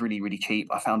rent is really, really cheap.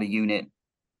 I found a unit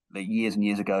years and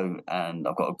years ago, and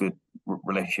I've got a good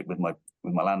relationship with my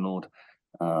landlord,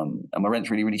 and my rent's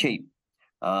really, really cheap.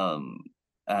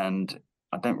 And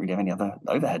I don't really have any other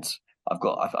overheads.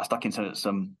 I stuck into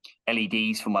some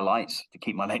LEDs for my lights to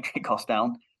keep my electric costs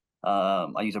down.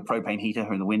 I use a propane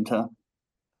heater in the winter.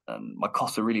 My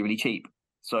costs are really, really cheap.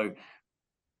 So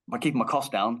by keeping my costs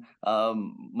down,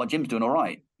 my gym's doing all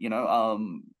right.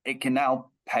 It can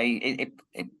now pay.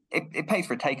 It pays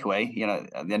for a takeaway.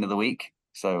 At the end of the week.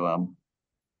 So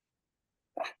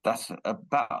that's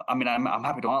about. I mean, I'm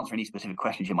happy to answer any specific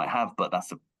questions you might have, but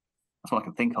that's what I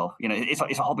can think of. It's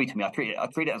a hobby to me. I treat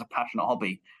it as a passionate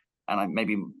hobby, and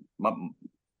maybe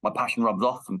my passion rubs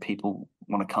off, and people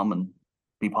want to come and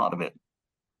be part of it.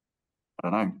 I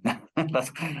don't know.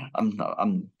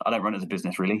 I don't run it as a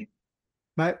business, really.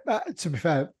 Mate, to be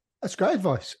fair, that's great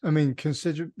advice. I mean,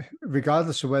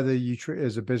 regardless of whether you treat it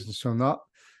as a business or not,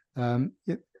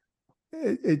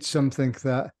 it's something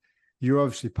that you're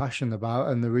obviously passionate about,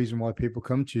 and the reason why people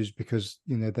come to you is because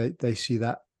they see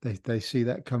that they see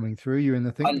that coming through you, and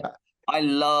I think I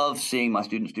love seeing my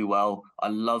students do well. I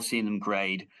love seeing them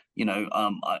grade.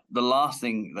 The last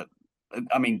thing that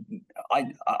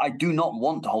I do not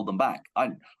want to hold them back.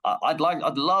 I'd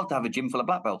love to have a gym full of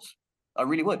black belts. I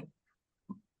really would.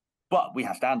 But we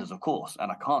have standards, of course,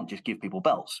 and I can't just give people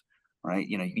belts, right?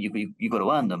 You've got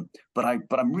to earn them. But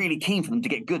I'm really keen for them to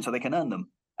get good so they can earn them,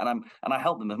 and I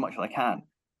help them as much as I can.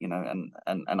 And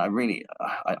I really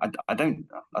I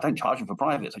don't charge them for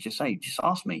privates. I just say, just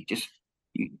ask me,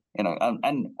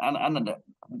 and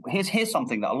here's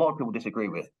something that a lot of people disagree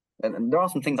with. And there are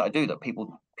some things that I do that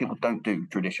people don't do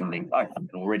traditionally. I've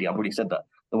already said that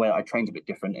the way I train's a bit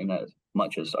different in as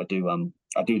much as I do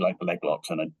like the leg locks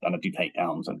and I do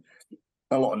takedowns and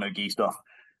a lot of no-gi stuff.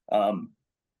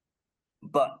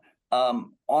 But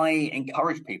I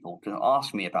encourage people to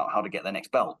ask me about how to get their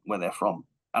next belt, where they're from.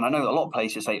 And I know a lot of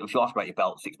places say, if you ask about your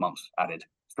belt, 6 months added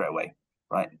straight away,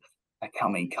 right?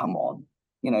 Come on.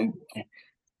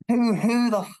 Who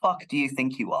the fuck do you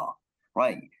think you are,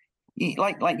 right?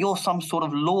 Like you're some sort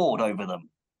of lord over them,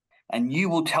 and you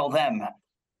will tell them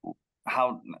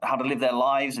how to live their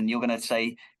lives, and you're going to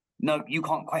say, no, you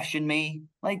can't question me.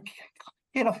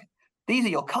 These are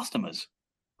your customers,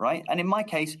 right? And in my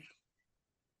case,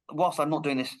 whilst I'm not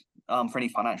doing this for any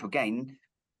financial gain,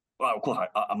 well, of course,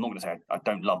 I'm not going to say I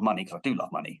don't love money, because I do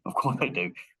love money. Of course I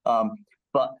do.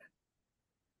 But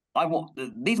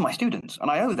these are my students, and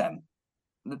I owe them.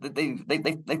 They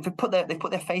put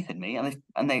their faith in me,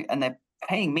 and they're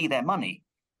paying me their money,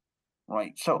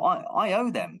 right? So I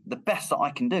owe them the best that I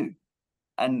can do,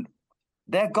 and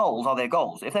their goals are their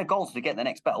goals. If their goals are to get their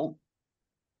next belt,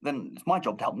 then it's my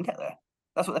job to help them get there.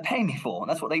 That's what they're paying me for, and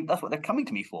that's what they're coming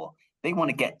to me for. They want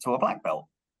to get to a black belt,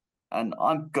 and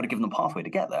I've got to give them a pathway to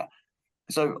get there.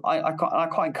 So I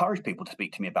quite encourage people to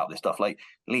speak to me about this stuff. Like,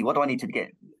 Leigh, what do I need to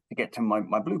get to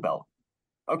my blue belt?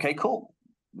 Okay, cool.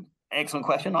 Excellent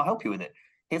question. I'll help you with it.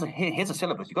 Here's a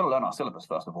syllabus. You've got to learn our syllabus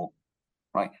first of all,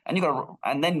 right?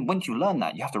 And then once you learn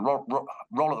that, you have to roll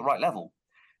at the right level.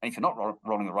 And if you're not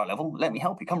rolling at the right level, let me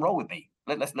help you. Come roll with me.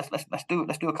 Let's do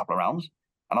a couple of rounds,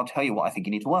 and I'll tell you what I think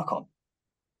you need to work on,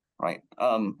 right?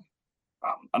 And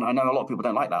I know a lot of people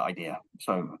don't like that idea.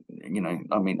 So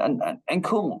and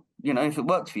cool. If it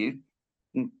works for you,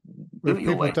 do it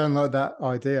your way. People don't like that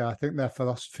idea. I think their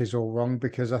philosophy is all wrong,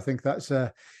 because I think that's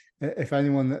if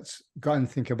anyone that's got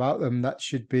anything about them, that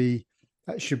should be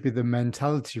the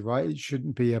mentality, right? It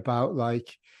shouldn't be about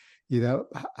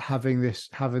having this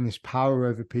power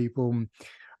over people.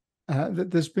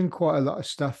 There's been quite a lot of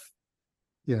stuff.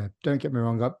 Don't get me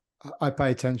wrong. I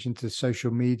pay attention to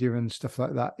social media and stuff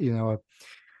like that.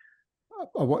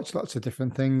 I watch lots of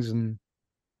different things, and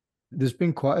there's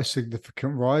been quite a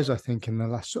significant rise, I think, in the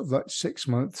last sort of 6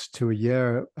 months to a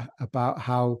year, about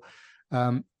how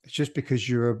just because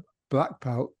you're a black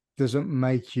belt doesn't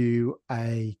make you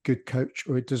a good coach,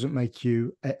 or it doesn't make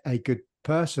you a good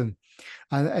person.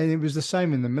 And it was the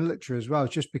same in the military as well.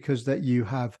 Just because that you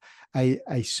have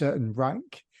a certain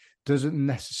rank doesn't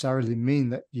necessarily mean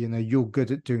that you're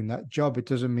good at doing that job. It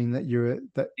doesn't mean that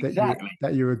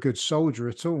you're a good soldier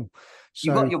at all. So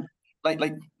you got your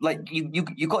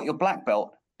you got your black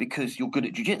belt because you're good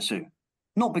at jiu-jitsu,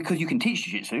 not because you can teach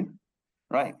jiu-jitsu,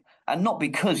 right? And not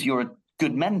because you're a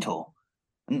good mentor.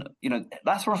 And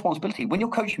that's a responsibility. When you're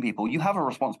coaching people, you have a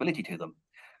responsibility to them.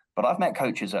 But I've met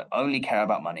coaches that only care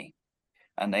about money,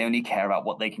 and they only care about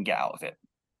what they can get out of it,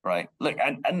 right? Look,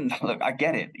 and look, I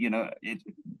get it.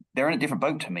 They're in a different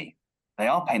boat to me. They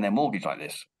are paying their mortgage like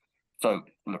this. So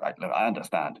look, I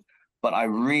understand, but I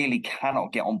really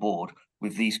cannot get on board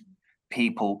with these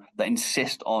people that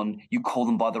insist on you call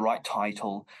them by the right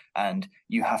title and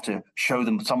you have to show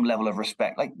them some level of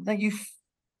respect. Like,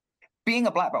 being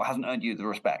a black belt hasn't earned you the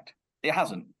respect. It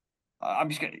hasn't. I'm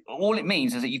just gonna, all it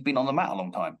means is that you've been on the mat a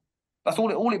long time. That's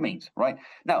all it means, right?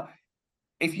 Now,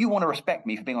 if you want to respect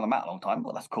me for being on the mat a long time,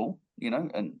 well, that's cool,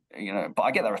 but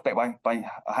I get that respect by I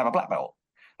have a black belt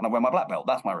and I wear my black belt.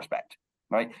 That's my respect,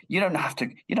 right? You don't have to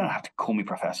call me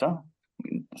professor. I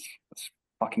mean, that's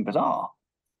fucking bizarre.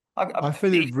 I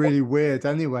feel it really weird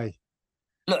anyway.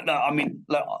 Look, no, I mean,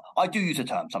 look, I do use a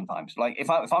term sometimes. Like if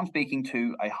I'm speaking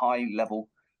to a high level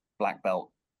black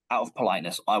belt, out of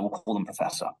politeness, I will call them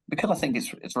professor because I think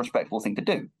it's a respectful thing to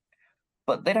do.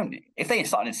 But they don't. If they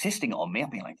start insisting on me, I'll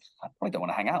be like, I probably don't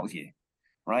want to hang out with you,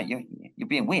 right? You're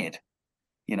being weird,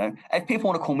 If people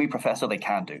want to call me professor, they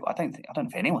can do. I don't know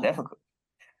if anyone's ever.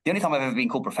 The only time I've ever been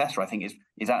called professor, I think,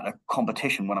 is at a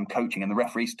competition when I'm coaching, and the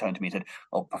referees turned to me and said,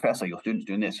 "Oh, professor, your student's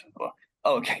doing this." Or,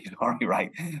 oh, okay, sorry,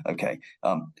 right, okay.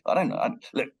 I don't know.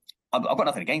 Look, I've got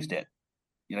nothing against it.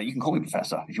 You can call me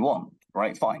professor if you want,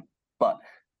 right? Fine, but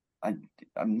I'm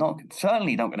not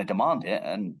certainly not going to demand it,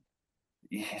 and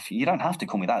you don't have to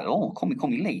call me that at all. Call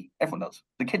me Leigh. Everyone does.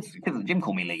 The kids at the gym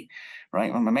call me Leigh,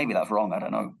 right? Maybe that's wrong. I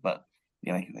don't know, but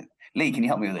Leigh, can you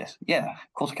help me with this? Yeah,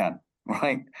 of course I can,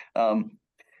 right?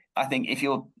 I think if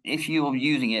you're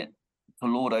using it to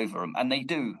lord over them, and they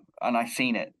do, and I've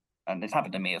seen it, and it's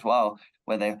happened to me as well,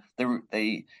 where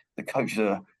the coaches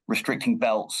are restricting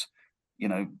belts,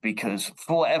 because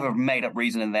for whatever made up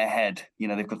reason in their head,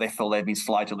 they feel they've been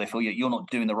slighted, or they feel you're not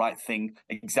doing the right thing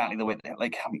exactly the way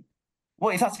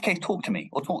well, if that's the case, talk to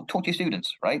me or talk to your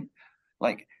students, right?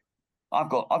 Like I've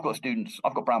got students,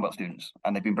 I've got brown belt students,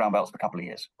 and they've been brown belts for a couple of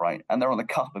years, right? And they're on the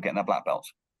cusp of getting their black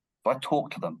belts. So I talk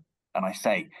to them and I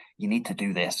say, you need to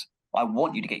do this. I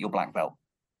want you to get your black belt.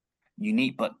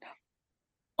 But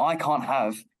I can't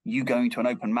have you going to an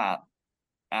open mat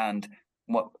and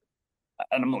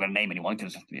I'm not going to name anyone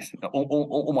because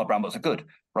all my brown belts are good,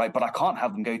 right? But I can't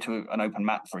have them go to an open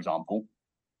mat, for example,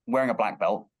 wearing a black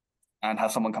belt, and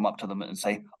have someone come up to them and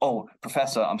say, "Oh,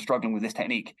 professor, I'm struggling with this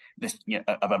technique,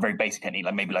 a very basic technique,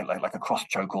 like maybe like a cross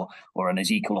choke or an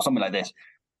Ezekiel or something like this,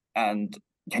 and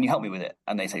can you help me with it?"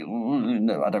 And they say,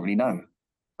 "No, I don't really know."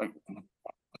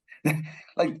 And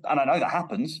I know that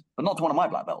happens, but not to one of my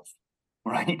black belts,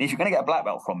 right? If you're going to get a black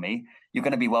belt from me, you're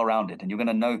going to be well-rounded and you're going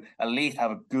to know, at least have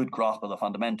a good grasp of the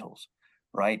fundamentals,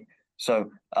 right?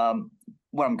 So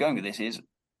where I'm going with this is,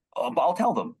 but I'll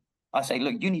tell them. I say,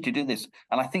 look, you need to do this.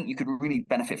 And I think you could really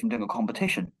benefit from doing a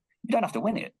competition. You don't have to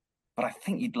win it, but I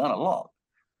think you'd learn a lot,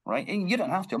 right? And you don't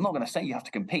have to. I'm not going to say you have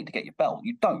to compete to get your belt.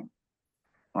 You don't,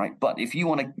 right? But if you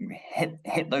want to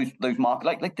hit those marks,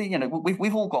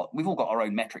 we've all got our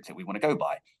own metrics that we want to go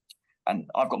by. And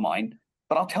I've got mine,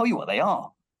 but I'll tell you what they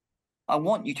are. I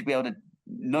want you to be able to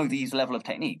know these level of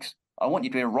techniques. I want you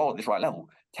to be able to roll at this right level.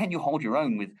 Can you hold your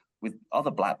own with other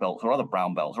black belts or other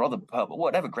brown belts or other purple,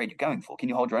 whatever grade you're going for? Can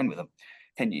you hold your own with them?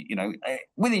 Can you,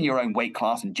 within your own weight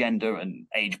class and gender and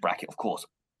age bracket, of course,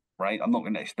 right? I'm not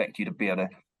going to expect you to be able to,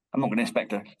 I'm not going to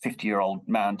expect a 50-year-old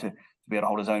man to be able to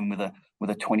hold his own with a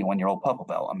 21-year-old purple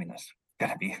belt. I mean, that's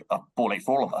going to be a ball ache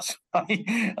for all of us.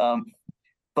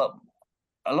 But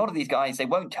a lot of these guys, they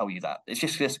won't tell you that. It's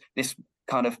just this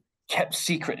kind of kept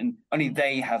secret, and only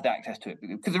they have the access to it.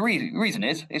 Because the reason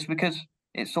is because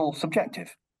it's all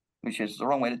subjective, which is the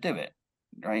wrong way to do it,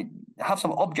 right? Have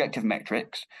some objective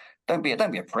metrics. Don't be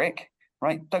a prick,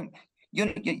 right? You're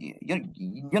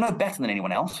no better than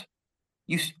anyone else.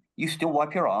 You still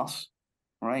wipe your ass,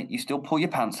 right? You still pull your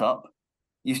pants up.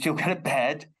 You still go to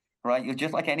bed, right? You're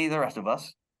just like any of the rest of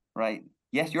us, right?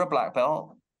 Yes, you're a black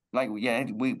belt.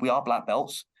 We are black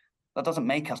belts. That doesn't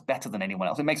make us better than anyone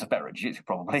else. It makes us better at jiu-jitsu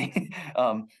probably,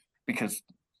 because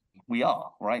we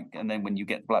are, right? And then when you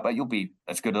get black belt, you'll be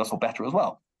as good as us or better as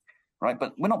well, right?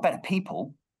 But we're not better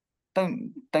people.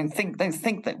 Don't think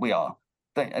that we are.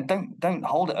 Don't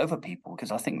hold it over people,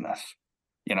 because I think that's,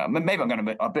 maybe I'm going to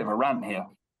be a bit of a rant here,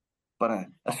 but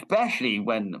especially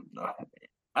when,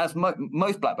 as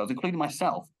most black belts, including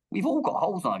myself, we've all got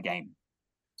holes in our game.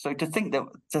 So to think that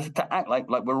to act like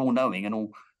we're all knowing and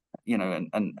all,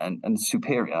 and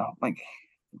superior, like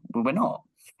we're not,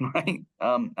 right?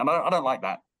 And I don't like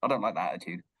that. I don't like that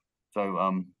attitude. So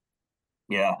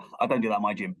I don't do that in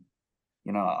my gym.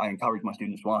 I encourage my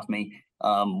students to ask me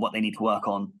what they need to work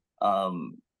on,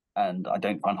 and I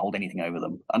don't try and hold anything over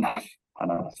them. And I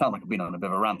know it sounds like I've been on a bit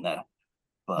of a rant there.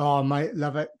 But... Oh, mate,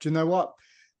 love it. Do you know what?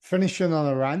 Finishing on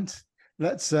a rant.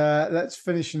 Let's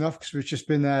finish enough, because we've just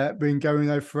been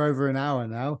going for over an hour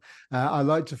now. I'd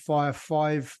like to fire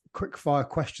 5 quick fire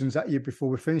questions at you before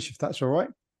we finish, if that's all right.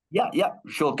 Yeah,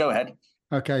 sure. Go ahead.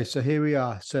 Okay, so here we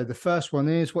are. So the first one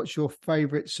is, what's your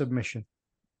favorite submission?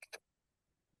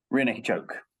 Rear naked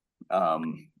choke.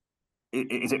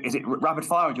 Is it rapid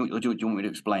fire, or do you want me to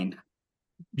explain?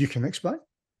 You can explain.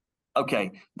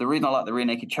 Okay, the reason I like the rear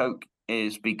naked choke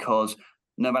is because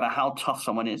no matter how tough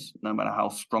someone is, no matter how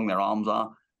strong their arms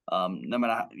are, no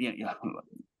matter how,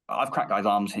 I've cracked guys'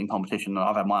 arms in competition, and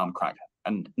I've had my arm cracked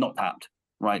and not tapped.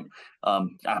 Right, it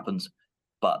happens.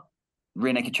 But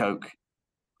rear naked choke,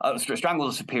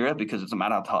 strangles are superior because it doesn't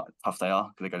matter how tough they are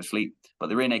because they go to sleep. But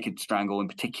the rear naked strangle in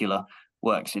particular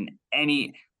works in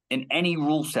any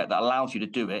rule set that allows you to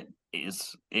do it.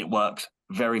 It works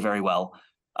very, very well.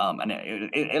 And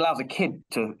it allows a kid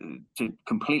to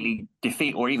completely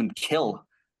defeat or even kill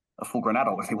a full-grown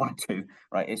adult if they wanted to.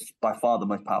 Right, it's by far the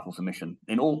most powerful submission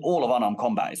in all of unarmed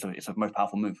combat. It's the most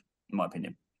powerful move, in my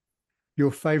opinion.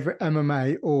 Your favorite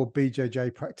MMA or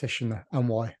BJJ practitioner, and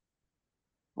why?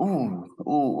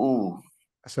 Ooh.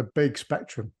 That's a big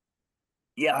spectrum.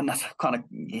 Yeah, and that's kind of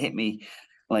hit me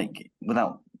like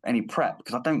without any prep,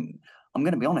 because I'm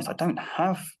going to be honest, I don't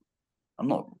have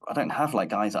like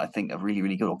guys that I think are really,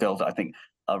 really good, or girls that I think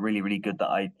are really, really good that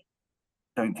I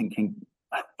don't think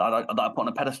that I put on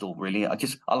a pedestal. Really, I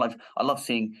love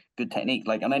seeing good technique.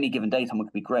 Like on any given day, someone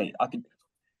could be great.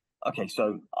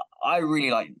 So I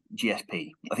really like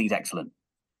GSP. I think he's excellent.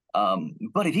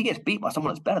 But if he gets beat by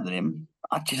someone that's better than him,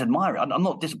 I just admire it. I'm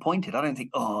not disappointed. I don't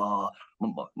think,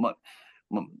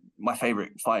 my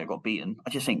favorite fighter got beaten. I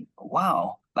just think,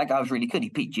 wow, that guy was really good. He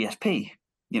beat GSP.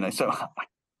 So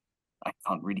I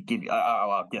can't really give you.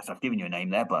 I guess I've given you a name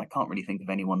there, but I can't really think of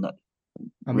anyone that.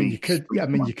 I mean, you could. Yeah, I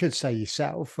mean, you could say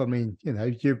yourself. I mean,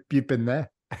 you've been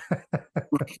there.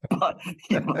 but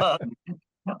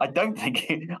I don't think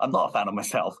I'm not a fan of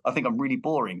myself. I think I'm really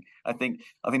boring. I think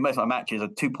most of my matches are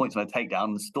 2 points on a takedown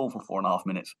and stall for 4.5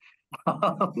 minutes.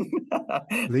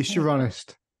 At least you're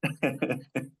honest.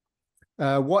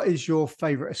 What is your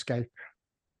favorite escape?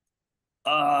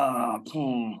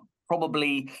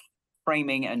 Probably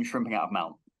framing and shrimping out of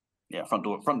mount. Yeah, front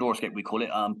door escape, we call it.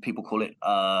 People call it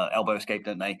elbow escape,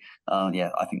 don't they?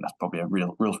 Yeah, I think that's probably a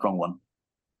real strong one.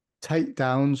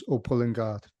 Takedowns or pulling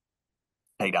guard?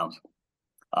 Takedowns,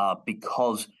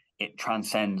 because it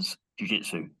transcends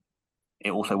jiu-jitsu.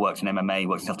 It also works in MMA,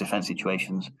 works in self-defense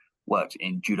situations, works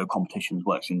in judo competitions,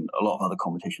 works in a lot of other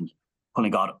competitions.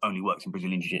 Pulling guard only works in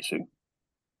Brazilian jiu-jitsu.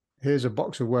 Here's a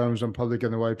box of worms I'm probably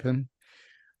going to open.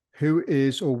 Who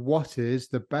is or what is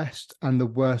the best and the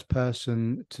worst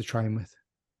person to train with?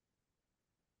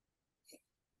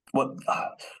 Well,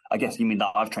 I guess you mean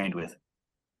that I've trained with.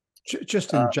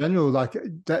 Just in general, like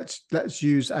let's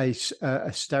use a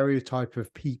stereotype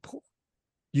of people.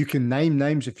 You can name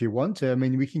names if you want to. I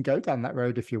mean, we can go down that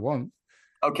road if you want.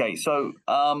 Okay, so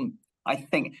I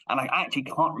think, and I actually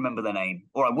can't remember the name,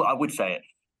 or I would say it,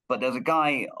 but there's a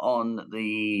guy on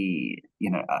the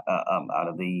out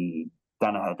of the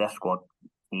Danaher Death Squad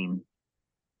team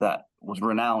that was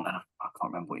renowned. I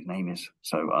can't remember what his name is.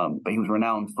 So, but he was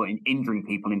renowned for injuring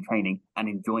people in training and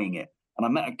enjoying it. And I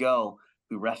met a girl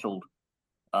who wrestled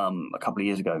a couple of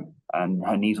years ago, and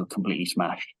her knees were completely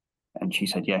smashed. And she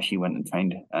said, yeah, she went and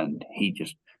trained, and he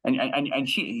just and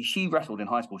she wrestled in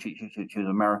high school. She was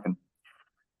American,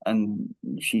 and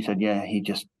she said, yeah, he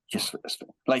just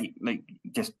like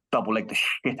just double legged the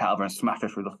shit out of her and smashed her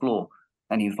through the floor.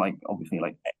 And he was like, obviously,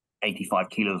 like 85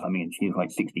 kilos. I mean, she was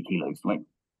like 60 kilos. Like,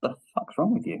 the fuck's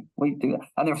wrong with you? What do you do that?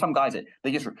 And there are some guys that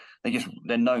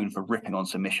they're known for ripping on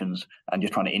submissions and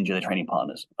just trying to injure their training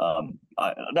partners.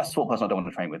 That's the sort of person I don't want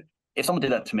to train with. If someone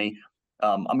did that to me,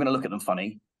 I'm going to look at them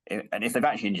funny. And if they've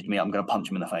actually injured me, I'm going to punch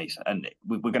them in the face. And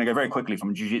we're going to go very quickly from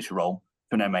a jiu-jitsu roll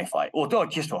to an MMA fight, or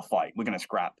just to a fight. We're going to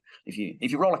scrap. If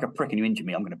you roll like a prick and you injure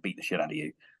me, I'm going to beat the shit out of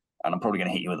you, and I'm probably going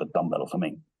to hit you with a dumbbell or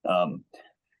something.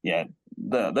 Yeah,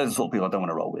 those are the sort of people I don't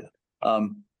want to roll with.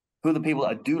 Who are the people that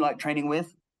I do like training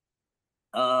with?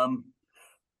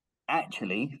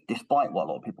 Actually, despite what a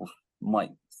lot of people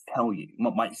might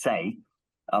say,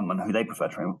 and who they prefer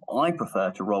to train with, I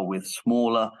prefer to roll with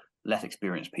smaller, less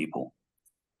experienced people,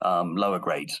 lower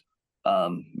grades,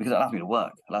 because it allows me to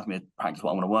work, it allows me to practice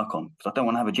what I want to work on. Because I don't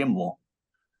want to have a gym war.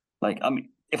 Like, I mean,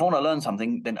 if I want to learn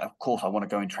something, then of course I want to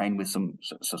go and train with some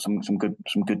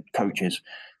good coaches.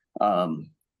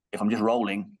 If I'm just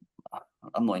rolling,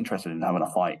 I'm not interested in having a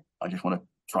fight. I just want to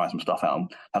try some stuff out and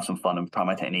have some fun and try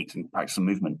my techniques and practice some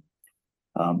movement.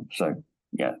 So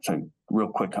real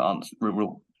quick answer,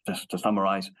 just to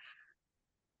summarize,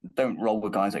 don't roll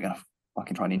with guys that are going to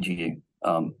fucking try and injure you,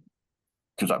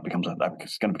 because that's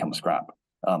going to become a scrap.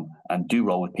 And do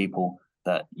roll with people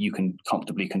that you can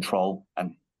comfortably control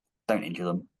and don't injure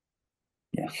them.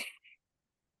 Yeah.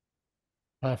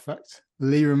 Perfect.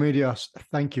 Leigh Remedios,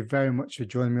 thank you very much for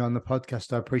joining me on the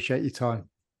podcast. I appreciate your time.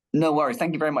 No worries.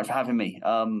 Thank you very much for having me.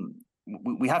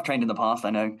 We have trained in the past, I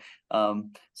know.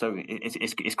 So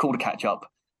it's cool to catch up,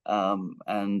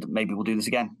 and maybe we'll do this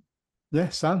again. Yeah,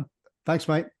 Sam. Thanks,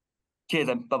 mate. Cheers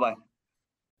then. Bye-bye.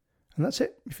 And that's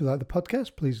it. If you like the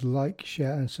podcast, please like,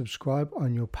 share and subscribe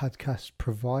on your podcast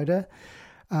provider.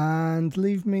 And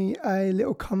leave me a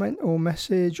little comment or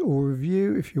message or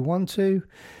review if you want to.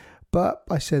 But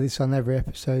I say this on every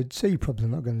episode, so you're probably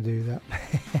not going to do that.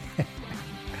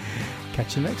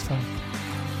 Catch you next time.